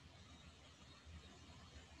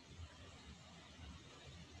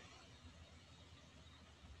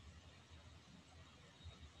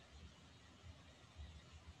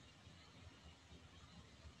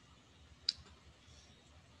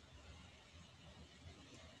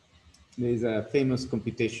 there is a famous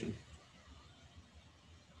computation.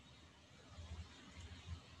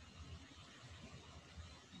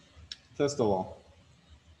 First of all,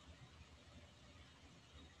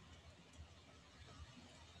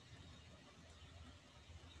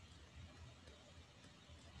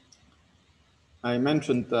 I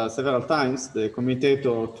mentioned several times the commutator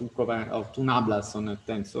of two nablas on a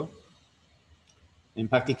tensor. In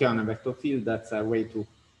particular, on a vector field, that's a way to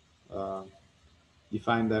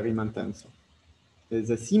define the Riemann tensor. There's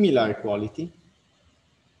a similar equality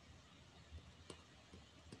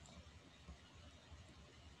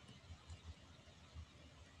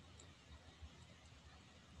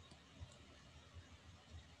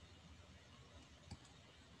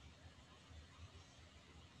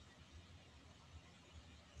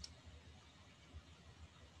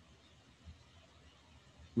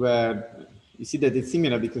where you see that it's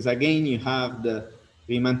similar because again you have the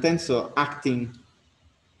Riemann tensor acting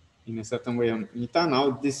in a certain way on eta.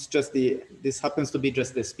 Now this happens to be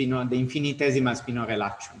just the infinitesimal spinor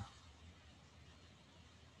action.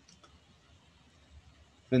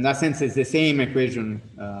 In that sense, it's the same equation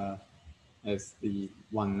as the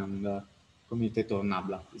one on the commutator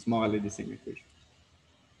nabla. It's more or less the same equation.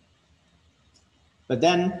 But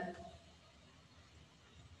then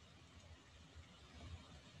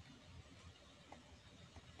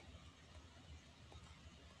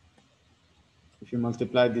if you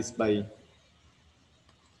multiply this by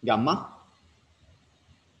gamma,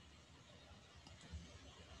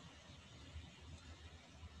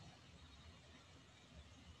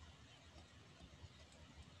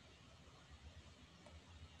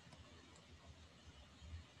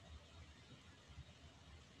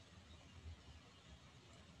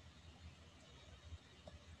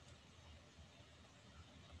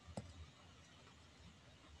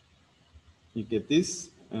 you get this,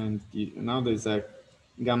 and now there's a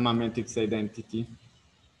gamma matrix identity,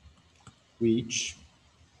 which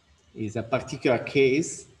is a particular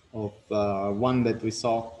case of one that we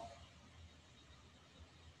saw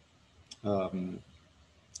in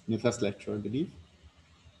the first lecture, I believe.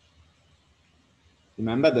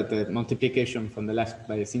 Remember that the multiplication from the left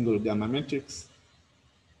by a single gamma matrix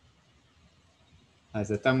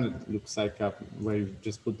has a term that looks like where you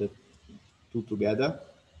just put the two together.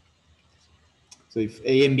 So if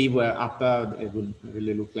A and B were upper, it would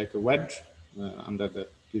really look like a wedge under the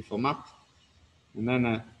uniform map. And then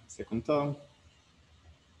a second term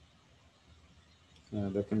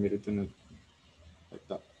that can be written like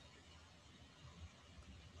that.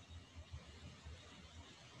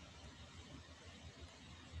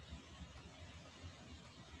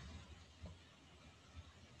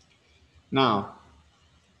 Now,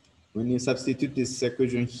 when you substitute this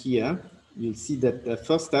equation here, you'll see that the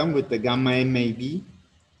first term with the gamma MAB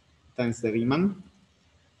times the Riemann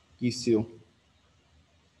gives you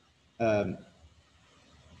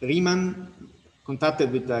Riemann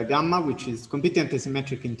contracted with the gamma, which is completely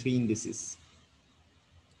antisymmetric in 3 indices.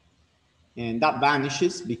 And that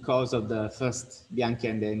vanishes because of the first Bianchi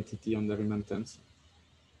identity on the Riemann tensor.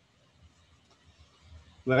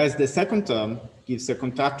 Whereas the second term gives a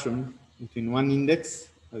contraction between one index.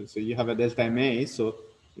 So you have a delta MA, so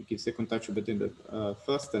it gives a contraction between the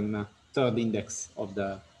first and third index of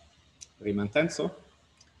the Riemann tensor,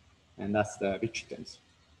 and that's the Ricci tensor.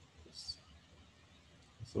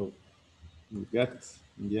 So you get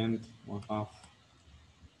in the end 1/2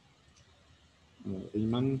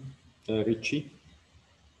 Riemann Ricci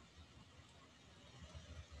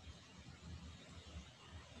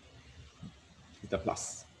theta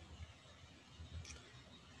plus.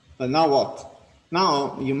 But now what?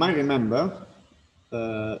 Now you might remember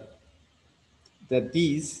that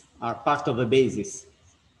these are part of a basis.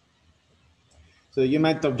 So you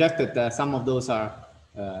might object that some of those are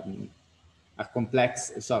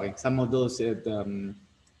complex. Sorry, some of those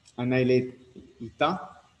annihilate eta,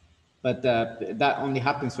 but that only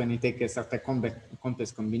happens when you take a certain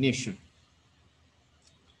complex combination.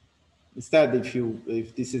 Instead,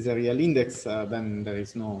 if this is a real index, then there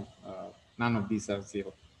is no none of these are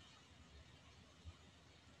zero.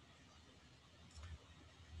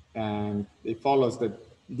 And it follows that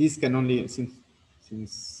this can only,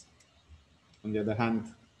 since on the other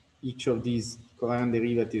hand, each of these covariant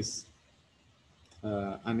derivatives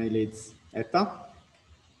annihilates eta,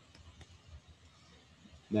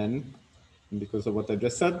 then, because of what I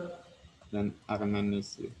just said, then Rmn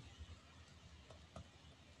is zero.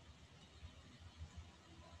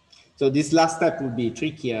 So this last step would be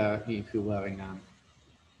trickier if you were in a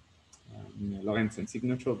Lorentzian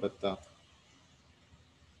signature, but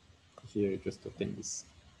here you just obtain this.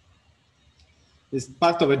 This is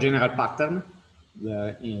part of a general pattern.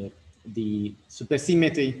 The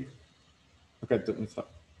supersymmetry. Okay, sorry.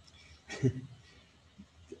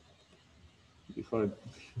 Before I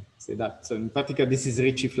say that, so in particular, this is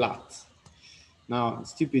Ricci flat. Now,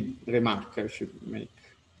 stupid remark I should make.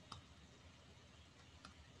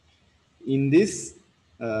 In this,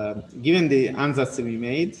 given the ansatz we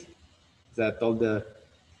made, that all the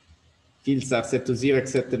fields are set to 0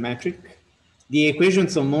 except the metric, the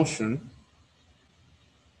equations of motion,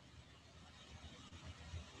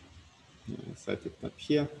 set it up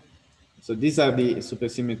here. So these are the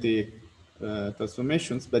supersymmetry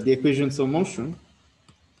transformations, but the equations of motion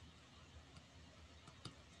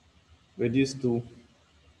reduce to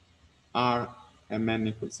Rmn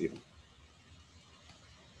equals 0.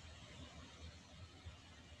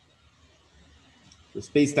 So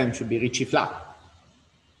space-time should be Ricci flat.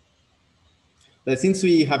 But since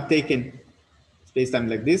we have taken space-time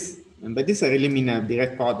like this, and by this I really mean a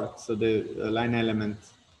direct product, so the line element,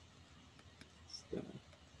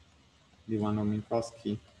 the one of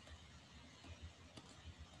Minkowski,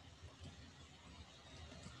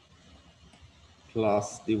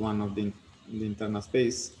 plus the one of the internal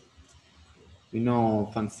space. We know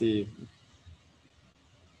fancy,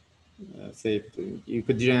 say, you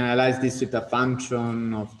could generalize this with a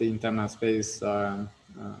function of the internal space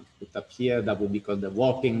put up here, that would be called the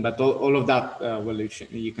walking, but all of that, well,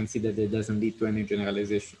 you can see that it doesn't lead to any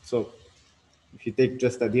generalization. So if you take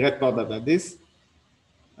just a direct product like this,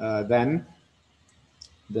 then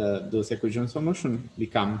those equations of motion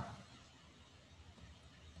become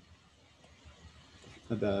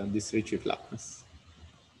this Ricci flatness.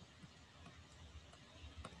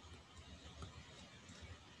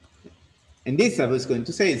 And this, I was going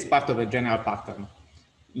to say, is part of a general pattern.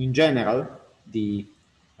 In general,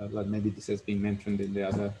 well, maybe this has been mentioned in the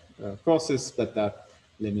other courses, but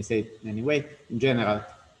let me say it anyway. In general,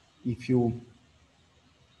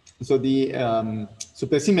 so the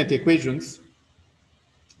supersymmetry equations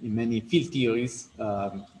in many field theories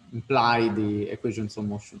imply the equations of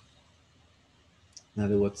motion. In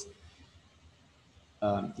other words,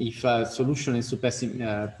 if a solution is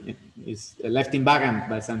left invariant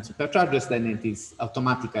by some supercharges, then it is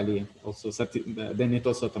automatically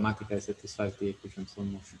also automatically satisfies the equations of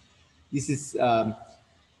motion. This is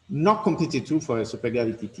not completely true for a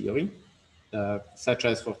supergravity theory, such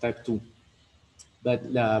as for type 2. But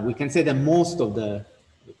we can say that most of the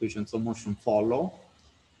equations of motion follow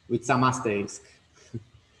with some asterisk.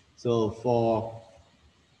 So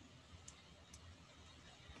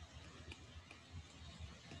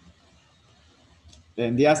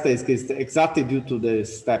and the asterisk is exactly due to the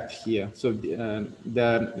step here. So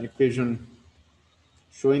the equation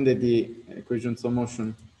showing that the equations of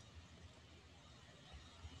motion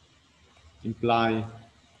imply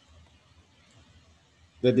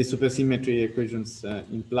that the supersymmetry equations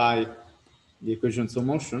imply the equations of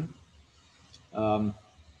motion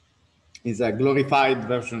is a glorified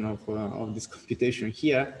version of this computation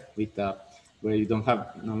here, with where you don't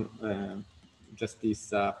have just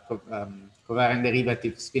this covariant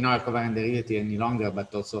derivative, spinor covariant derivative any longer,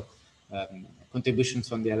 but also contributions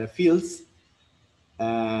from the other fields,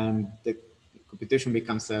 and the computation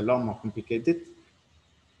becomes a lot more complicated.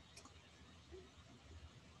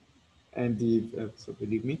 And so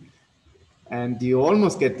believe me, and you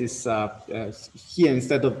almost get this here,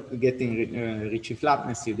 instead of getting Ricci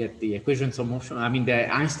flatness, you get the equations of motion. I mean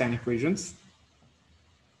the Einstein equations.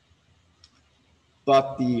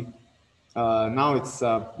 But the now it's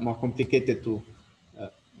more complicated to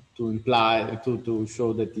imply to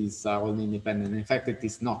show that these are all independent. In fact, it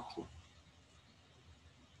is not true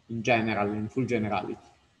in general, in full generality.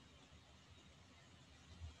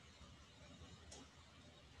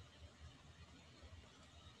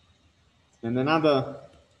 And another,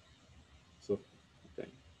 so okay.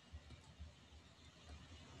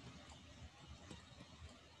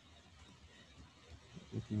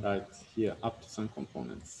 You can write here up to some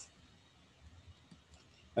components.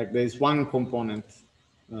 Like there's one component,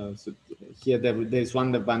 so here there's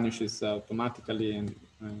one that vanishes automatically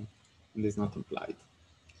and is not implied.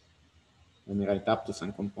 Let me write up to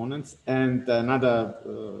some components. And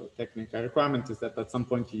another technical requirement is that at some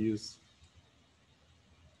point you use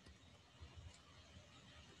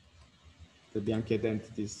the Bianchi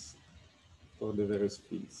identities for the various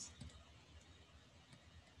fields.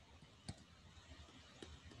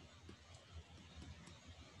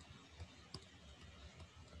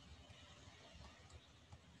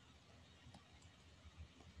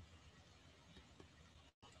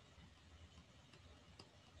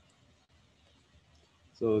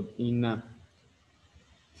 So in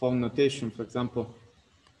form notation, for example,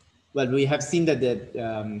 well, we have seen that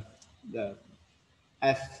the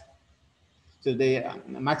F, so the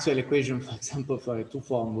Maxwell equation, for example, for a two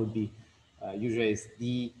form would be usually is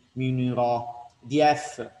d mu nu rho,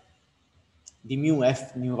 df, d mu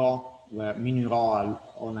f nu rho, where mu nu rho are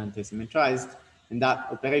all anti-symmetrized, and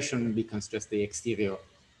that operation becomes just the exterior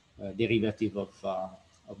derivative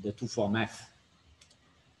of the two form F.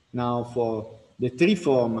 Now for the three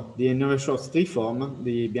form, the Neuer-Schwarz three form,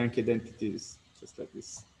 the Bianchi identity is just like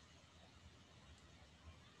this.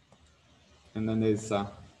 And then there's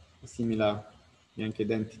a similar Bianchi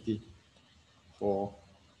identity for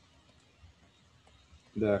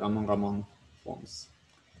the Ramon-Ramon forms.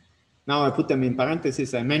 Now I put them in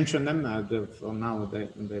parentheses. I mention them. For now,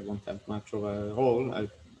 they won't have much of a role,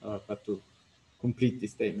 but to complete the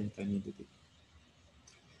statement, I needed it.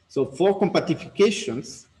 So for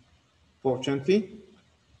compactifications, fortunately,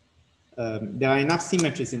 there are enough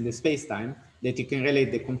symmetries in the space-time that you can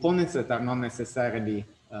relate the components that are not necessarily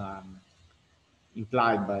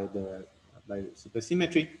implied by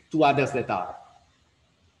supersymmetry to others that are.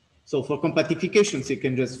 So for compactifications, you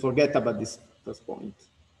can just forget about this first point.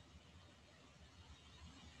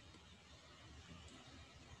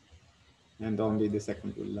 And only the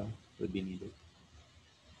second will be needed.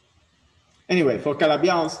 Anyway, for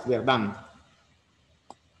Calabi-Yau, we're done.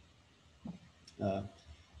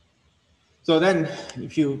 So then,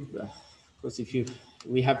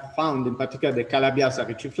 we have found in particular the Calabi-Yau are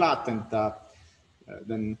Ricci flat, and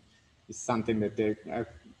then it's something that I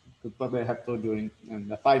could probably have told you in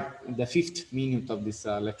the fifth minute of this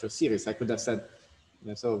lecture series. I could have said,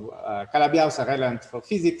 so Calabi-Yau are relevant for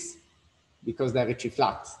physics because they're Ricci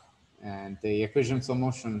flat, and the equations of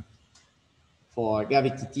motion for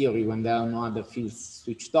gravity theory, when there are no other fields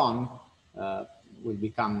switched on, will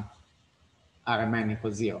become Rmn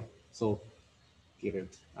equals 0. So, period.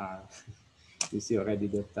 You see already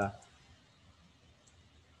that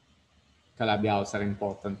Calabi-Yau are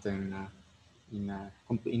important in a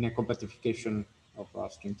compactification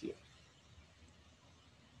of string theory.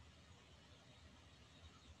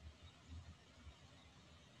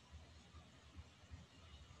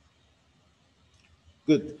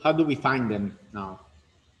 Good. How do we find them now?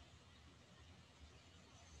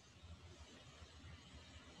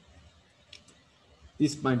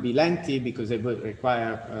 This might be lengthy because it would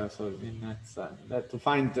require, to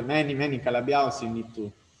find many Calabi-Yaus, you need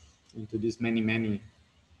to introduce many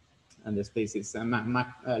underspaces.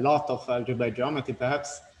 A lot of algebraic geometry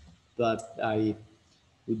perhaps, but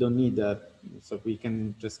we don't need, so we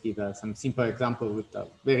can just give some simple example with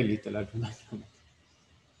very little algebraic geometry.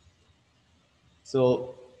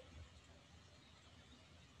 So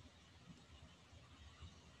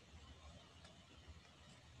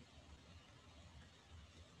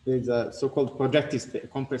there's a so-called projective space,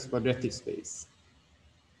 complex projective space,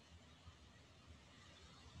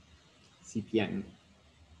 CPN.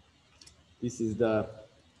 This is the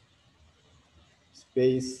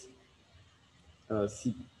space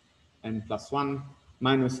Cn plus 1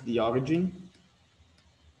 minus the origin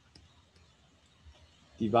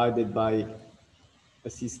divided by a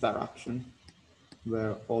C star action.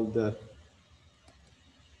 where all the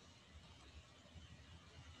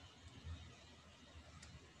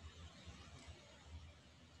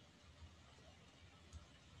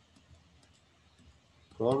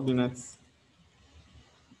coordinates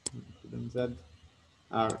z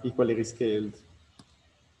are equally rescaled.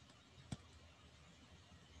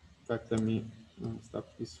 In fact, let me start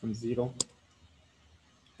this from 0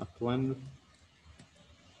 up to n.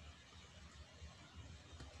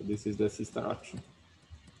 So this is the C star action.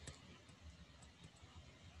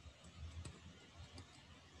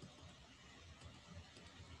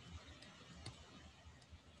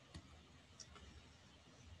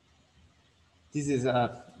 This is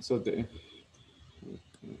so the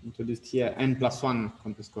introduced here n plus 1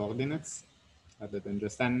 compass coordinates rather than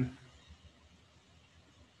just n.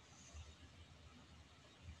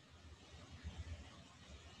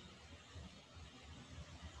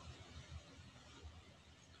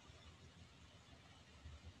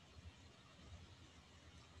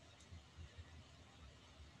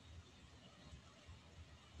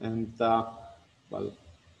 And well,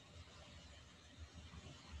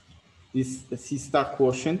 this C star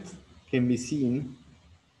quotient can be seen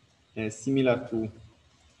as similar to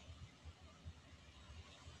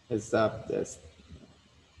as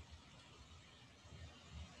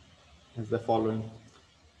the following,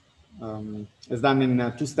 as done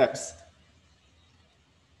in 2 steps.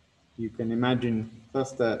 You can imagine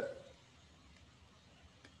first a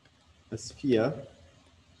sphere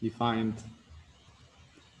defined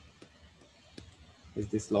as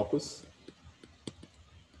this locus.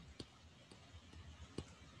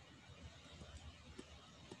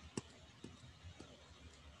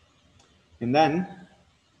 And then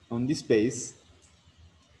on this space,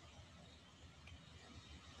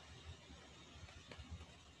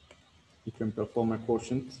 you can perform a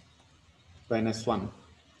quotient by n S1.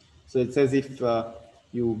 So it's as if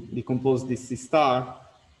you decompose this C star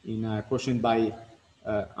in a quotient by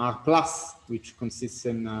R plus, which consists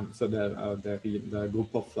in so the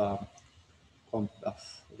group of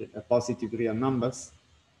positive real numbers,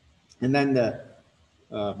 and then the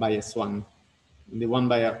by S1. And the 1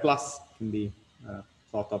 by R plus can be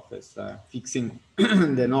thought of as fixing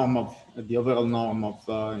the norm of the overall norm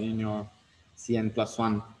of in your Cn plus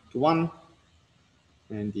 1 to 1,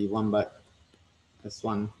 and the 1 by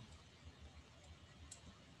S1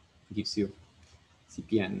 gives you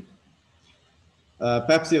Cpn.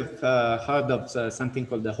 Perhaps you've heard of something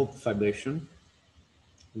called the Hopf vibration,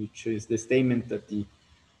 which is the statement that the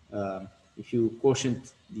if you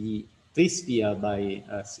quotient the tree-sphere by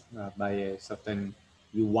a certain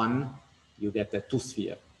U1, you get a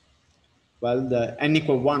 2-sphere. Well, the n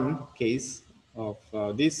equal 1 case of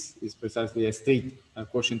this is precisely a street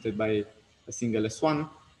quotiented by a single S1,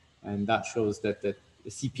 and that shows that the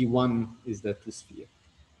CP1 is the 2-sphere.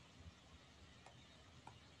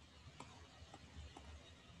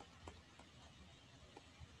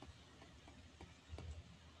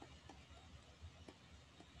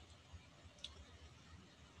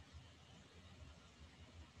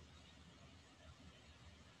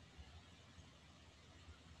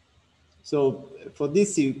 So for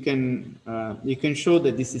this, you can show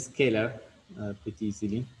that this is scalar pretty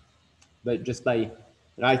easily, but just by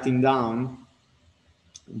writing down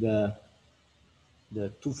the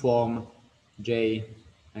two form J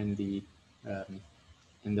and the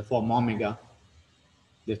form omega,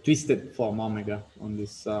 the twisted form omega on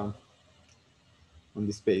this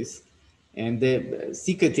space. And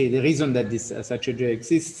secretly, the reason that this such a J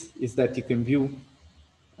exists is that you can view.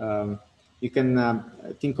 You can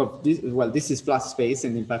think of this, well, this is plus space,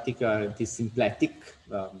 and in particular, it is symplectic.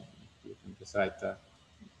 You can just write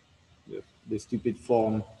the stupid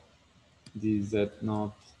form dz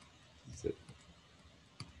not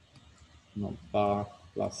bar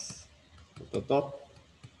plus dot dot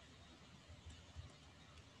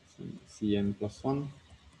Cn plus 1.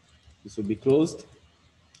 This will be closed.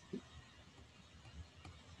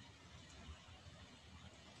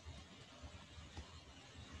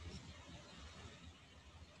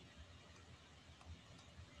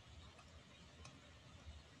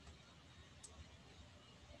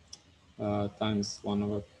 Times 1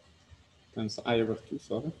 over times I over 2,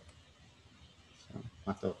 sorry. So,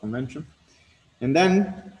 matter of convention. And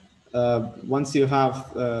then once you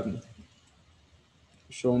have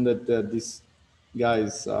shown that this guy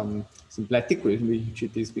is symplectic, which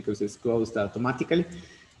it is because it's closed automatically,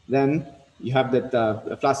 then you have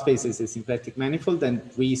that flat space is a symplectic manifold. And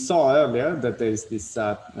we saw earlier that there is this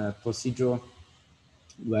procedure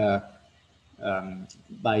where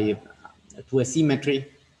to a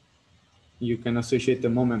symmetry, you can associate the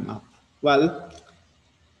moment map. Well,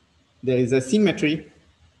 there is a symmetry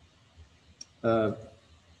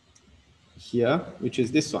here, which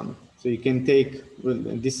is this one. So you can take, well,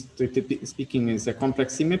 this speaking is a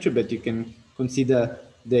complex symmetry, but you can consider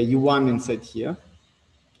the U1 inside here.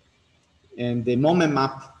 And the moment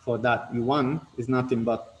map for that U1 is nothing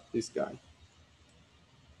but this guy.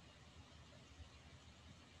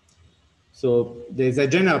 So there's a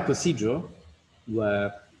general procedure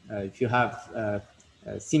where if you have a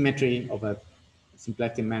symmetry of a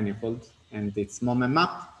symplectic manifold and its moment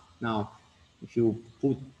map, now if you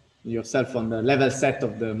put yourself on the level set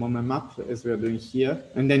of the moment map, as we are doing here,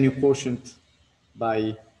 and then you quotient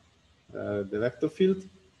by the vector field,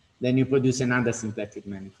 then you produce another symplectic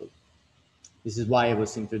manifold. This is why I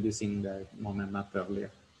was introducing the moment map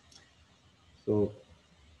earlier. So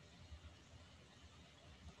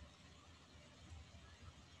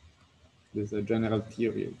there's a general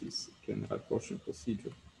theory of this general quotient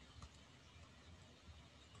procedure.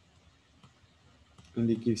 And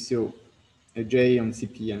it gives you a J on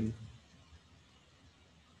CPN.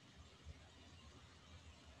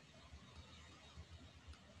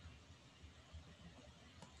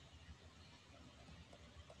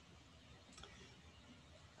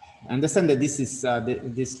 I understand that this is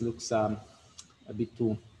this looks a bit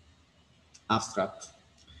too abstract.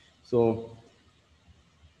 So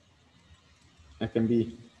I can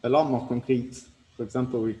be a lot more concrete. For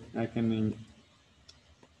example, I can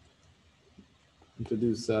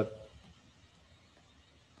introduce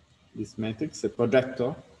this matrix, a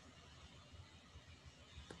projector.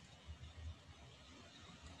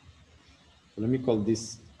 So let me call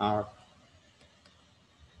this R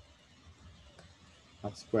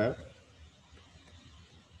squared.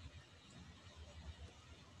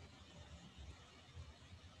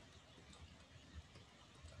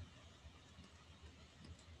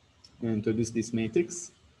 And introduce this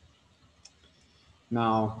matrix.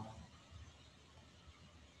 Now,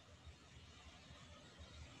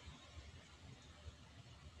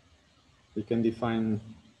 we can define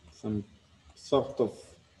some sort of,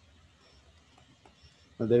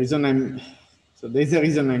 the reason so there's a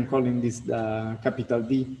reason I'm calling this capital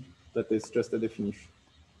D, but it's just a definition.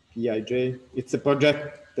 Pij, it's a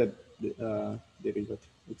projected derivative.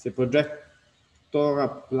 It's a projector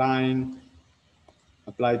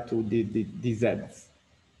applied to the dz's.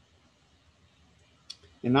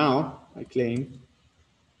 And now I claim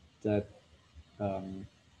that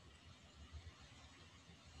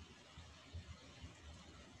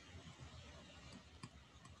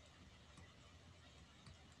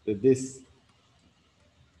that this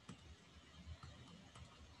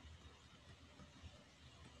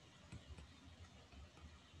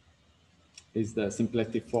is the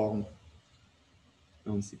symplectic form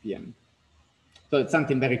on CPN. So it's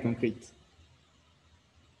something very concrete.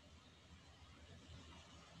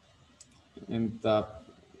 And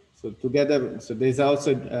so together, so there's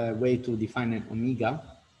also a way to define an omega.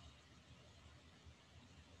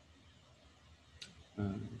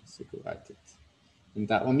 So to write it. And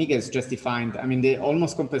that omega is just defined. I mean, the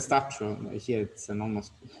almost complex structure here, it's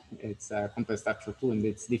a complex structure too, and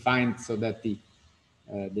it's defined so that the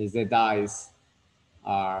zi's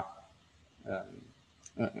are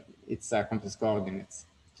it's complex coordinates.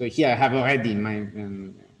 So here I have already in my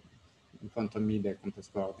in front of me the complex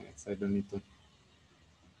coordinates. I don't need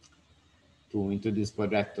to introduce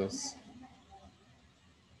projectors.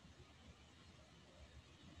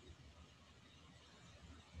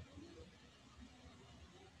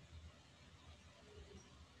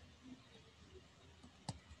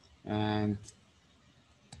 And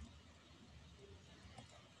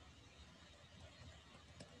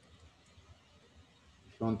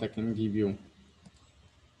if you want, I can give you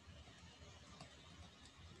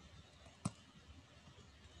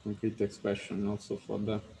concrete expression also for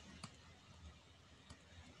the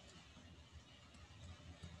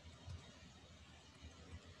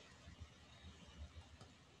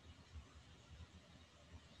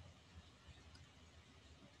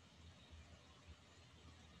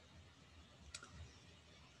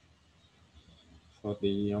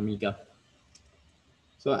omega.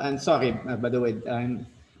 So, and sorry, by the way, I'm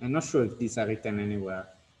not sure if these are written anywhere,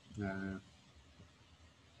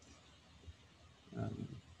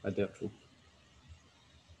 but they're true.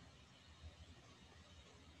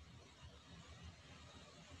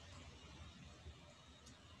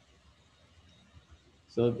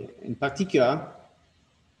 So in particular,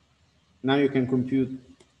 now you can compute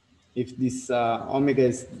if this omega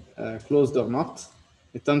is closed or not.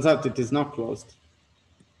 It turns out it is not closed.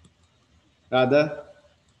 Rather,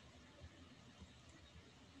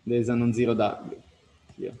 there is a non-zero W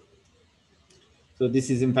here. So this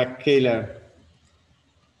is in fact Kähler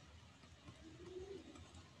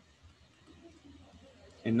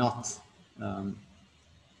and not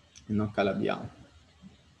Calabian.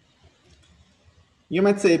 You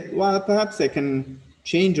might say, well, perhaps I can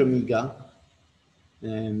change omega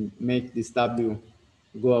and make this W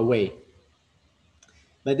go away.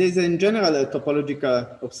 But there's in general a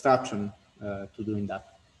topological abstraction to doing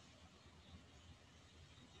that.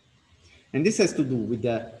 And this has to do with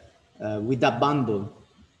that bundle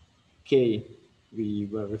K we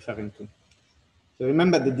were referring to. So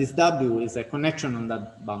remember that this W is a connection on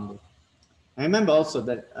that bundle. I remember also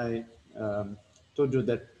that I told you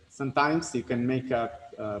that sometimes you can make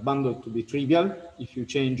a bundle to be trivial if you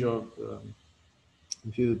change your,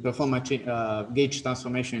 if you perform a gauge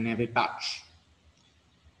transformation in every patch.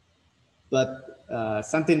 But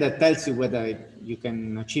something that tells you whether you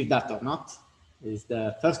can achieve that or not is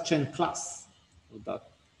the first chain class of that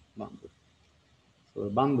bundle. So a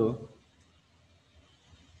bundle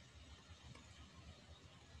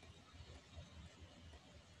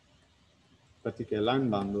particular line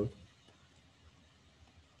bundle.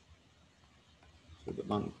 So the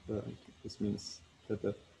bundle, this means that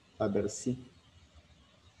the fiber C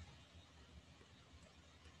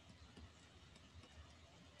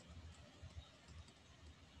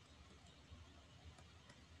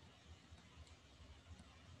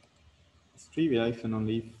is trivial if and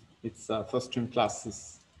only if its first chain class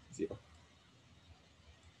is 0.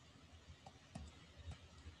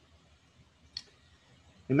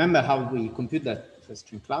 Remember how we compute that first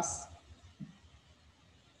chain class?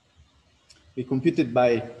 We compute it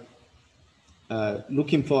by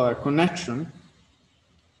looking for a connection,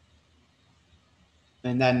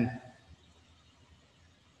 and then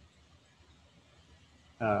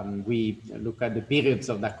we look at the periods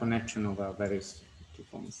of that connection over various two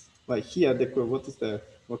forms. Like here,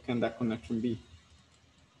 what can that connection be?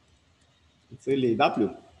 It's really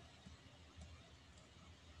W.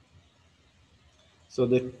 So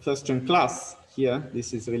the first chain class here,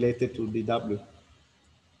 this is related to dW.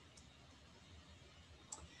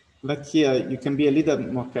 But here you can be a little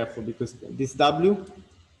more careful because this W,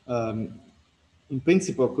 in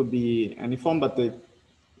principle, could be any form, but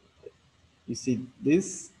you see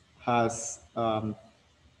this has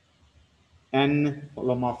n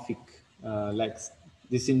holomorphic legs.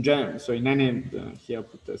 This in general, so in any, here I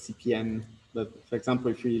put CPN, but for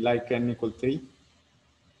example, if we like n equal 3,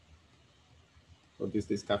 for this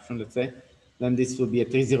discussion, let's say, then this will be a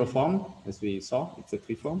 3-0 form, as we saw, it's a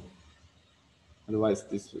 3 form. Otherwise,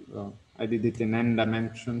 this I did it in n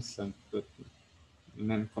dimensions, but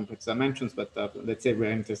in n complex dimensions, but let's say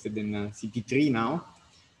we're interested in CP3 now.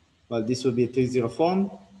 Well, this would be a 3-0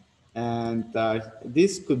 form, and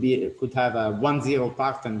this could have a 1-0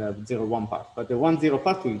 part and a 0-1 part, but the 1-0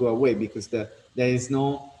 part will go away because there is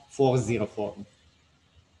no 4-0 form.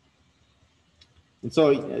 And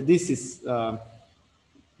so this is,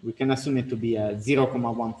 we can assume it to be a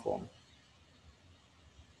 0,1 form.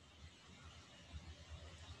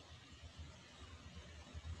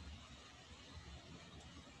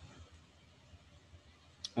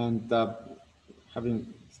 And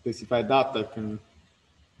having specified that, I can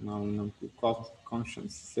now, to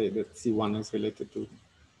conscience, say that C1 is related to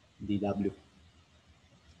dW.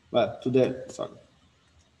 Well,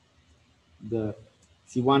 the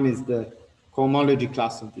C1 is the cohomology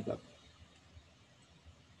class of dW.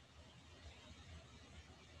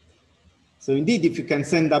 So indeed, if you can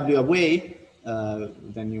send W away,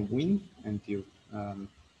 then you win, and you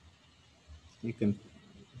can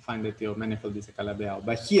find that your manifold is a Calabi-Yau.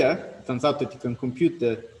 But here, it turns out that you can compute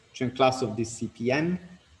the chain class of this CPN,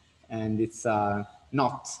 and it's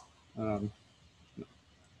not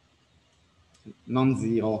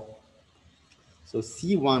non-zero. So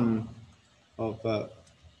C1 of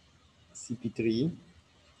CP3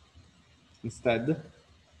 instead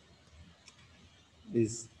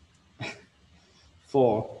is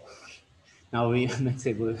 4. Now we might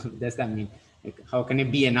say, well, what does that mean? Like, how can it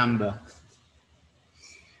be a number?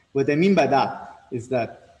 What I mean by that is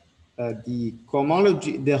that the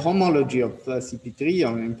homology of CP3,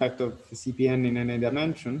 or in fact of CPN in any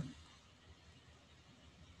dimension,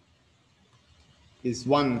 is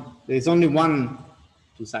 1. There's only one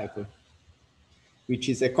two-cycle, which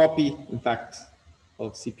is a copy, in fact,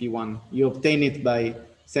 of CP1. You obtain it by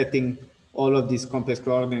setting all of these complex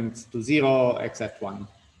coordinates to 0, except 1.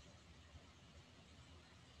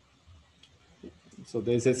 So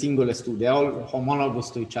there's a single S2. They're all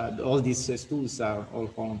homologous to each other. All these S2s are all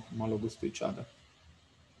homologous to each other.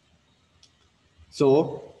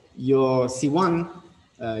 So your C1,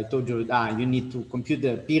 I told you you need to compute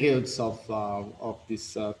the periods of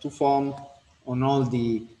this two form on all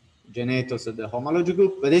the generators of the homology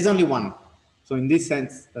group, but there's only one. So in this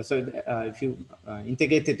sense, if you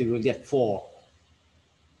integrate it, you will get 4.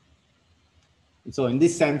 And so in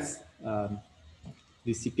this sense, the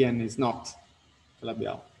CPN is not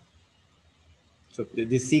Calabi-Yau. So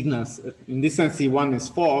this signals, in this sense, C1 is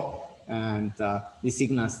 4, and this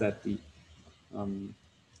signals that the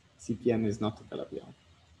CPN is not Calabi-Yau.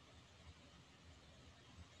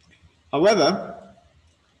 However,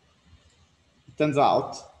 it turns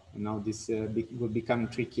out, and now this will become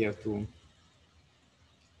trickier to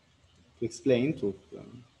explain, to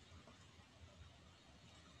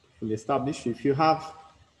fully establish. If you have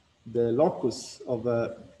the locus of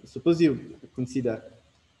a, suppose you consider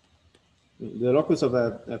the locus of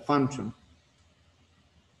a function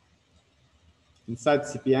inside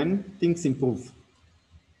CPN, things improve.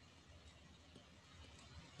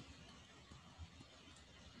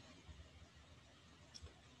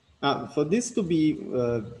 For this to be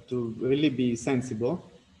to really be sensible,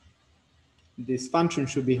 this function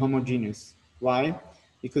should be homogeneous. Why?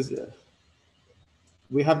 Because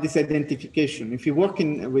we have this identification. If you work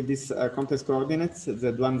with these complex coordinates,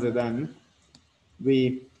 Z1, Zn,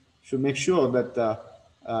 we should make sure that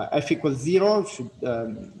f equals 0 should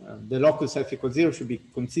the locus f equals 0 should be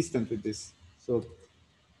consistent with this. So,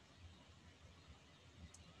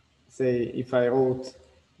 say if I wrote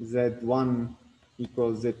Z1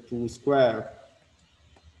 equals Z2 squared,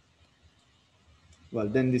 well,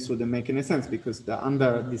 then this wouldn't make any sense, because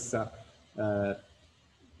under this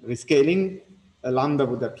rescaling, a lambda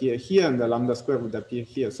would appear here and the lambda square would appear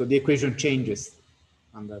here. So the equation changes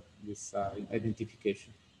under this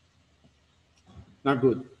identification. Not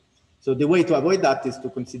good. So the way to avoid that is to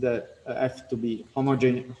consider f to be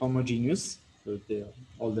homogeneous, so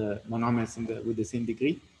all the monomers with the same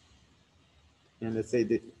degree. And let's say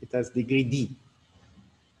that it has degree d.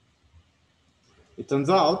 It turns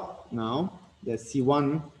out now that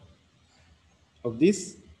C1 of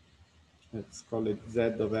this, let's call it Z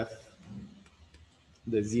of f,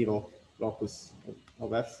 the 0 locus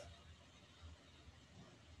of f.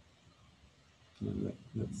 And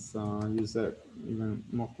let's use a even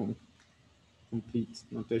more complete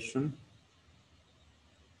notation.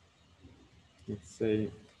 Let's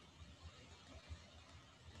say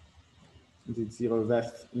the 0 of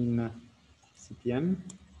f in CPN.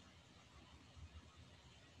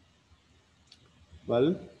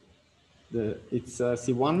 Well, it's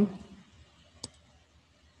C1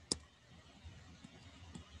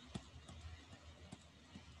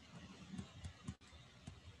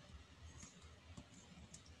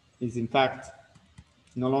 is in fact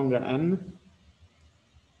no longer n.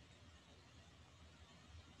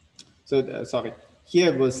 So sorry,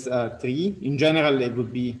 here was 3. In general, it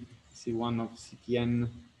would be C1 of CPN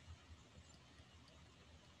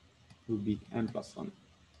would be n plus 1.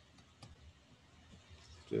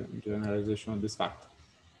 Generalization of this fact.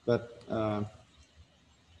 But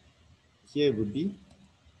here it would be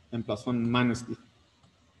n plus 1 minus d.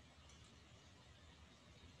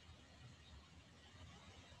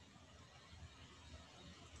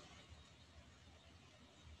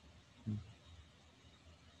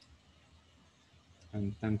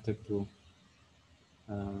 I'm tempted to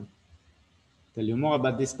tell you more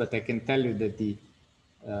about this, but I can tell you that the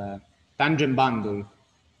tangent bundle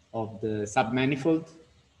of the submanifold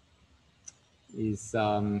is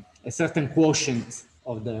a certain quotient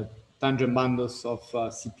of the tangent bundles of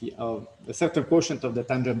CP, a certain quotient of the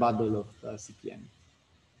tangent bundle of CPN.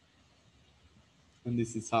 And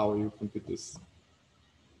this is how you compute this,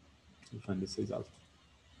 you find this result.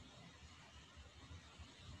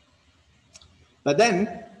 But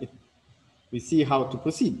then we see how to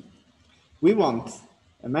proceed. We want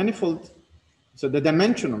a manifold, so the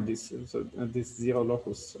dimension of this, so this 0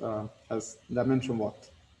 locus has dimension what?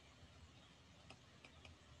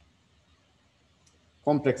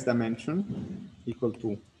 Complex dimension equal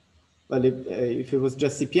to, well, if it was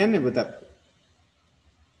just CPN, it would have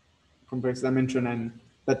complex dimension n,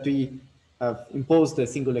 but we have imposed a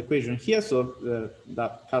single equation here, so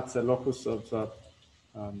that cuts a locus of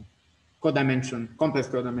codimension, complex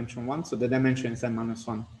codimension 1, so the dimension is n minus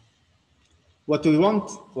 1. What we want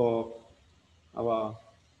for our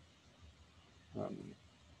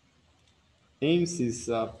aims is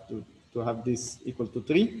to have this equal to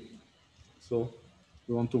 3. So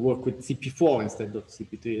we want to work with CP4 instead of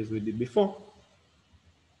CP3 as we did before.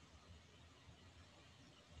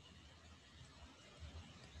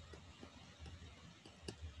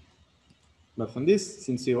 But from this,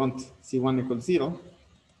 since we want C1 equals 0,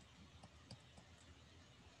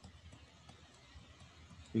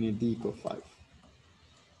 we need D equal 5.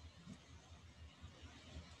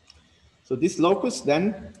 So this locus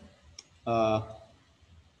then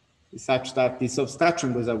is such that this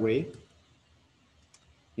abstraction goes away.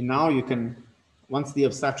 And now you can, once the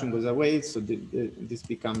abstraction goes away, so this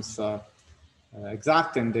becomes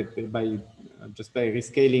exact, and by just by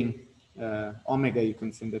rescaling omega, you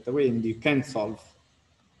can send that away, and you can solve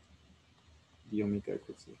the omega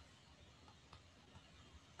equals 0.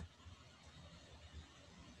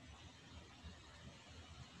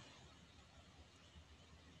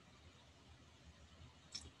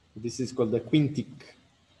 This is called the quintic.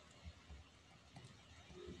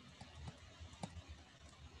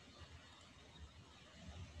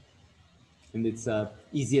 And it's the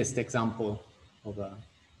easiest example of a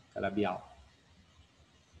Calabi-Yau.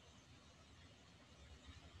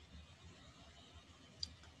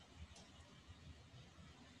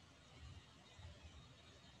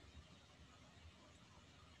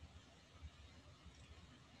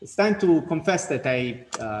 It's time to confess that I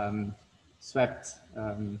swept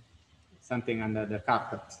something under the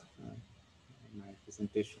carpet in my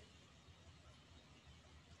presentation.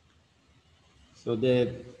 So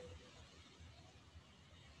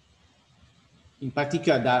in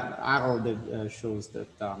particular, that arrow that shows that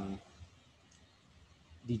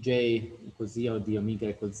dj equals 0, d omega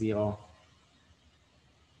equals 0.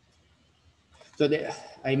 So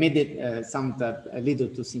I made it sound a little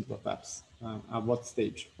too simple, perhaps. At what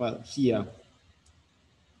stage? Well, here,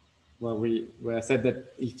 where I said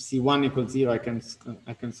that if C1 equals 0, I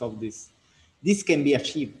can solve this. This can be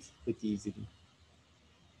achieved pretty easily.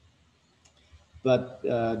 But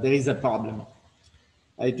there is a problem.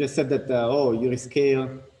 I just said that, oh, you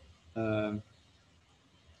rescale,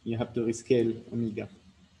 you have to rescale omega.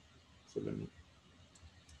 So let me,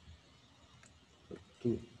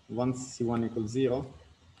 once C1 equals 0,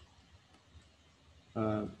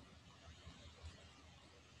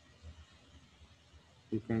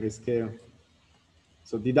 you can rescale.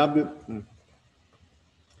 So dw,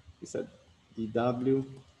 we said dw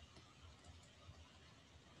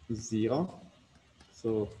is 0.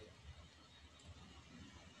 So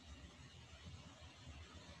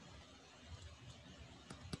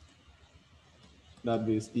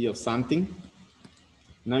w is d of something.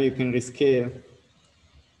 Now you can rescale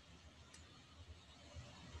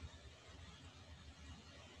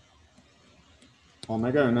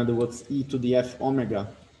omega, in other words, e to the f omega.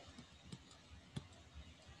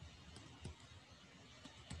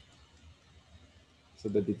 So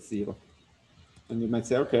that it's 0. And you might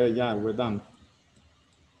say, okay, yeah, we're done.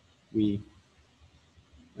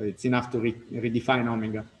 It's enough to redefine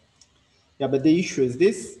omega. Yeah, but the issue is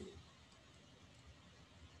this.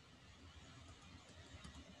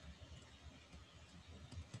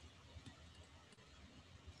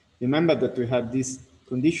 Remember that we had this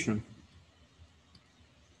condition.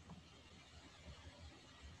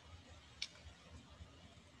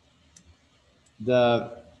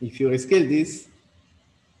 If you rescale this,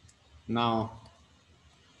 now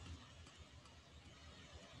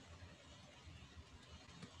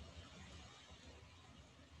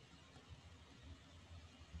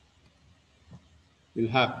you'll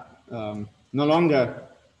have no longer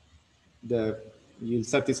you'll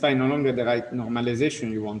satisfy no longer the right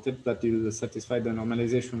normalization you wanted, but you'll satisfy the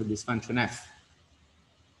normalization with this function f.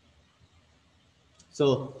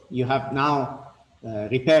 So you have now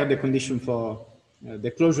repaired the condition for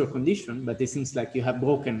the closure condition, but it seems like you have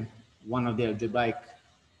broken one of the algebraic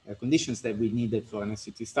conditions that we needed for an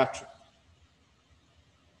SCT structure.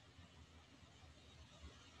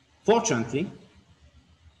 Fortunately,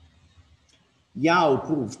 Yau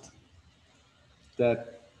proved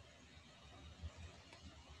that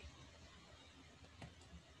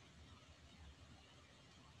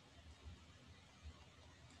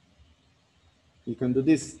you can do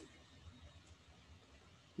this.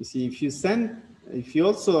 You see, if you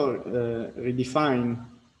also redefine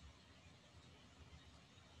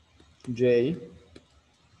J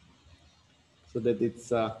so that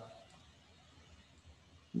it's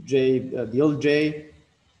J, the old J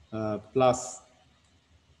plus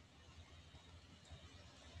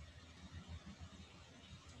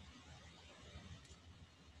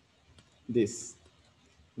this.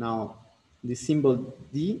 Now, this symbol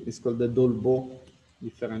D is called the Dolbeault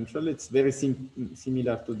differential. It's very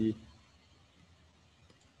similar to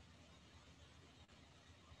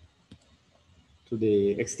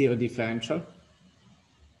the exterior differential,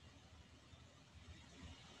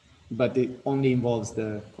 but it only involves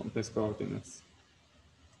the complex coordinates.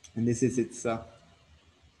 And this is its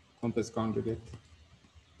complex conjugate.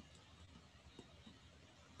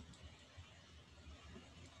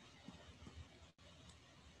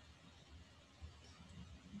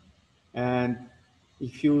 And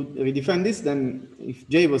if you redefine this, then if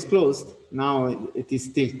J was closed, now it is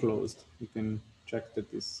still closed. You can check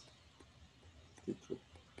that this is true.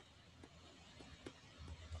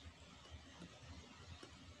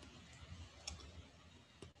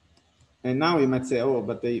 And now you might say, oh,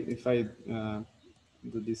 but if I do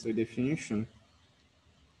this redefinition,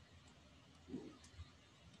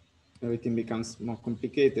 everything becomes more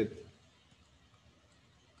complicated.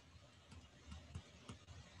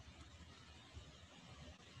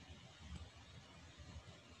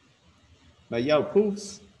 But Yao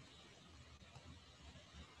proves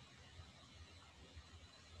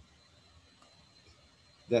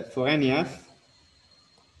that for any f,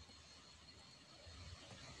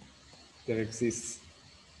 there exists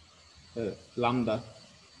a lambda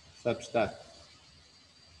such that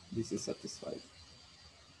this is satisfied.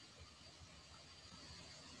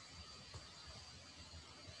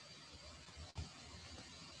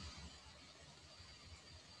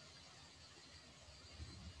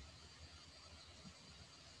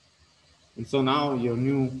 And so now your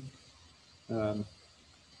new,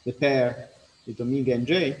 the pair with omega and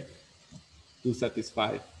j do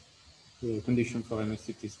satisfy the condition for an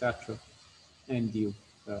SCT structure, and you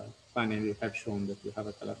finally have shown that you have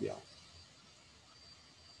a Calabi-Yau.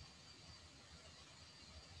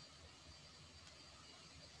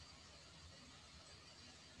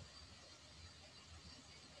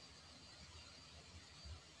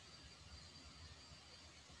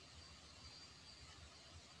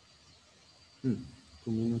 Hmm.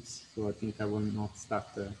 2 minutes, so I think I will not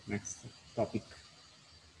start the next topic.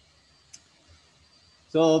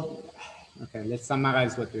 So, okay, let's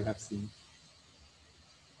summarize what we have seen.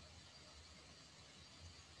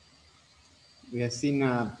 We have seen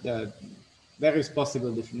various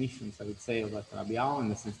possible definitions, I would say, of a Calabi-Yau, in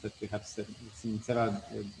the sense that we have seen several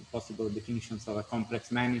possible definitions of a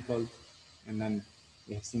complex manifold, and then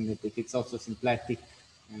we have seen that if it's also symplectic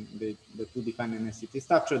and the two define an SCT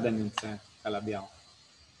structure, then it's a Calabi-Yau.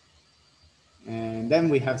 And then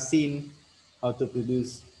we have seen how to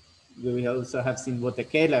produce, we also have seen what a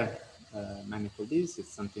Kähler manifold is.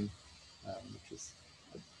 It's something which is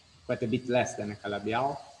quite a bit less than a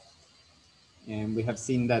Calabi-Yau. And we have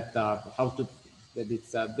seen that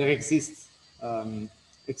there exists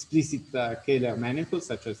explicit Kähler manifolds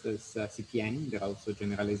such as this CPN. There are also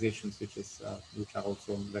generalizations which are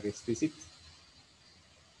also very explicit.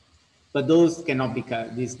 But those cannot be,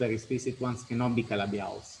 these very explicit ones cannot be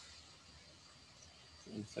Calabi-Yaus,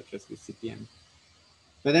 such as the CPN.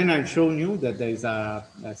 But then I've shown you that there is a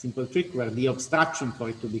simple trick where the obstruction for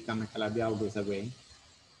it to become a Calabi-Yau goes away.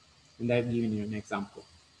 And I've given you an example.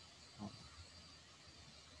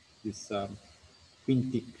 This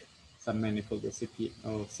quintic submanifold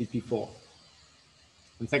of CP4.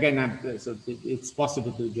 Once again, so it's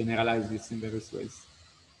possible to generalize this in various ways.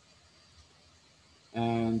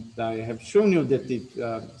 And I have shown you that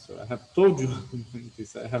so I have told you,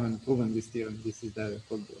 I haven't proven this theorem, this is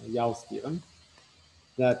called Yau's theorem,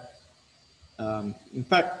 that in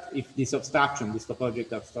fact, if this obstruction, this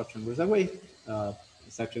topological obstruction goes away,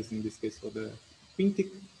 such as in this case for the quintic,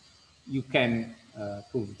 you can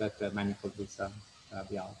prove that the manifold is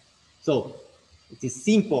Yau. So it is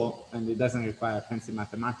simple and it doesn't require fancy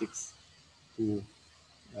mathematics to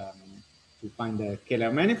find the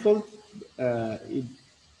Kähler manifold.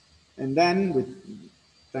 And then,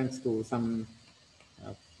 thanks to some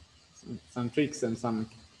tricks and some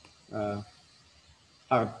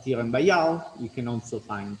hard theorem by Yau, you can also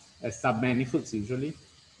find as submanifolds usually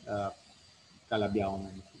Calabi-Yau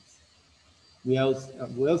manifolds. We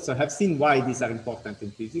also have seen why these are important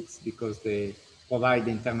in physics, because they provide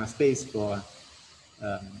the internal space for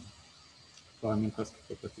a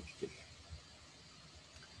microscopic quantification.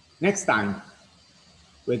 Next time,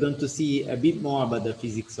 we're going to see a bit more about the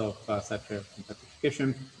physics of such a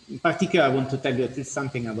compactification. In particular, I want to tell you at least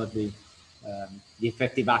something about the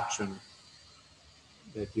effective action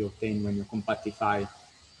that you obtain when you compactify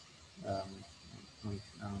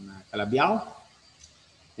on Calabi-Yau.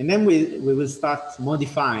 And then we will start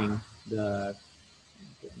modifying this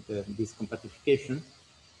compactification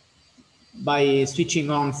by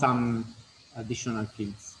switching on some additional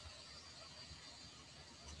fields.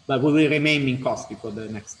 But we will remain Minkowski for the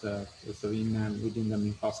next, so within the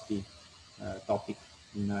Minkowski topic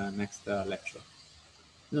in the next lecture.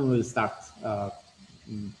 Then we'll start,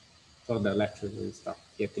 for the lecture, we'll start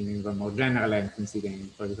getting even more general and considering,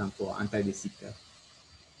 for example, anti-de Sitter.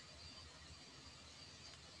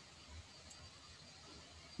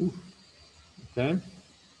 Okay.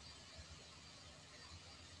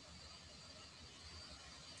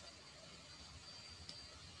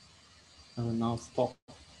 I will now stop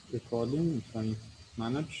recording if I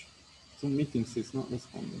manage. Zoom meetings is not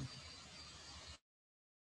responding.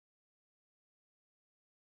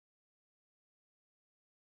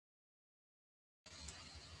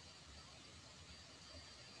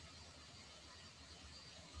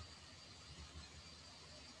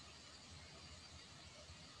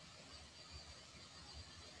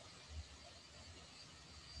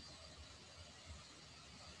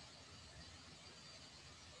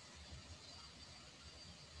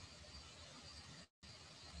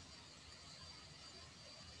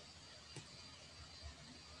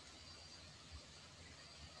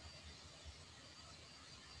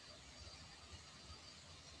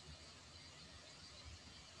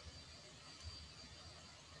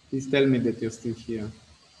 Please tell me that you're still here.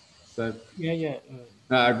 So, Yeah.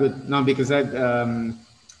 good. No, because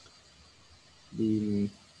the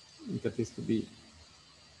interface to be.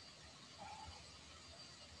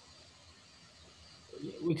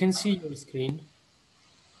 We can see your screen.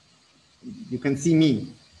 You can see me.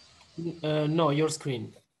 No, your screen.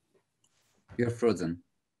 You're frozen.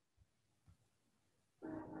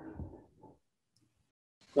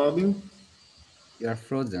 Recording? You're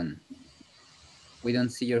frozen. We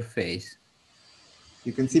don't see your face.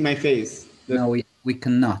 You can see my face. No, we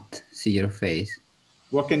cannot see your face.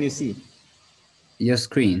 What can you see? Your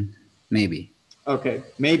screen, maybe. Okay,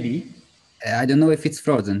 maybe. I don't know if it's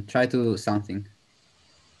frozen. Try to something.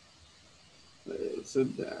 So,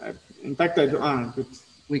 in fact, I don't. Good.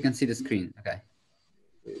 We can see the screen. Okay.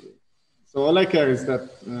 So all I care is that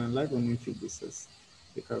live on YouTube this says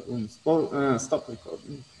stop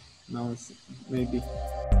recording. Now it's maybe.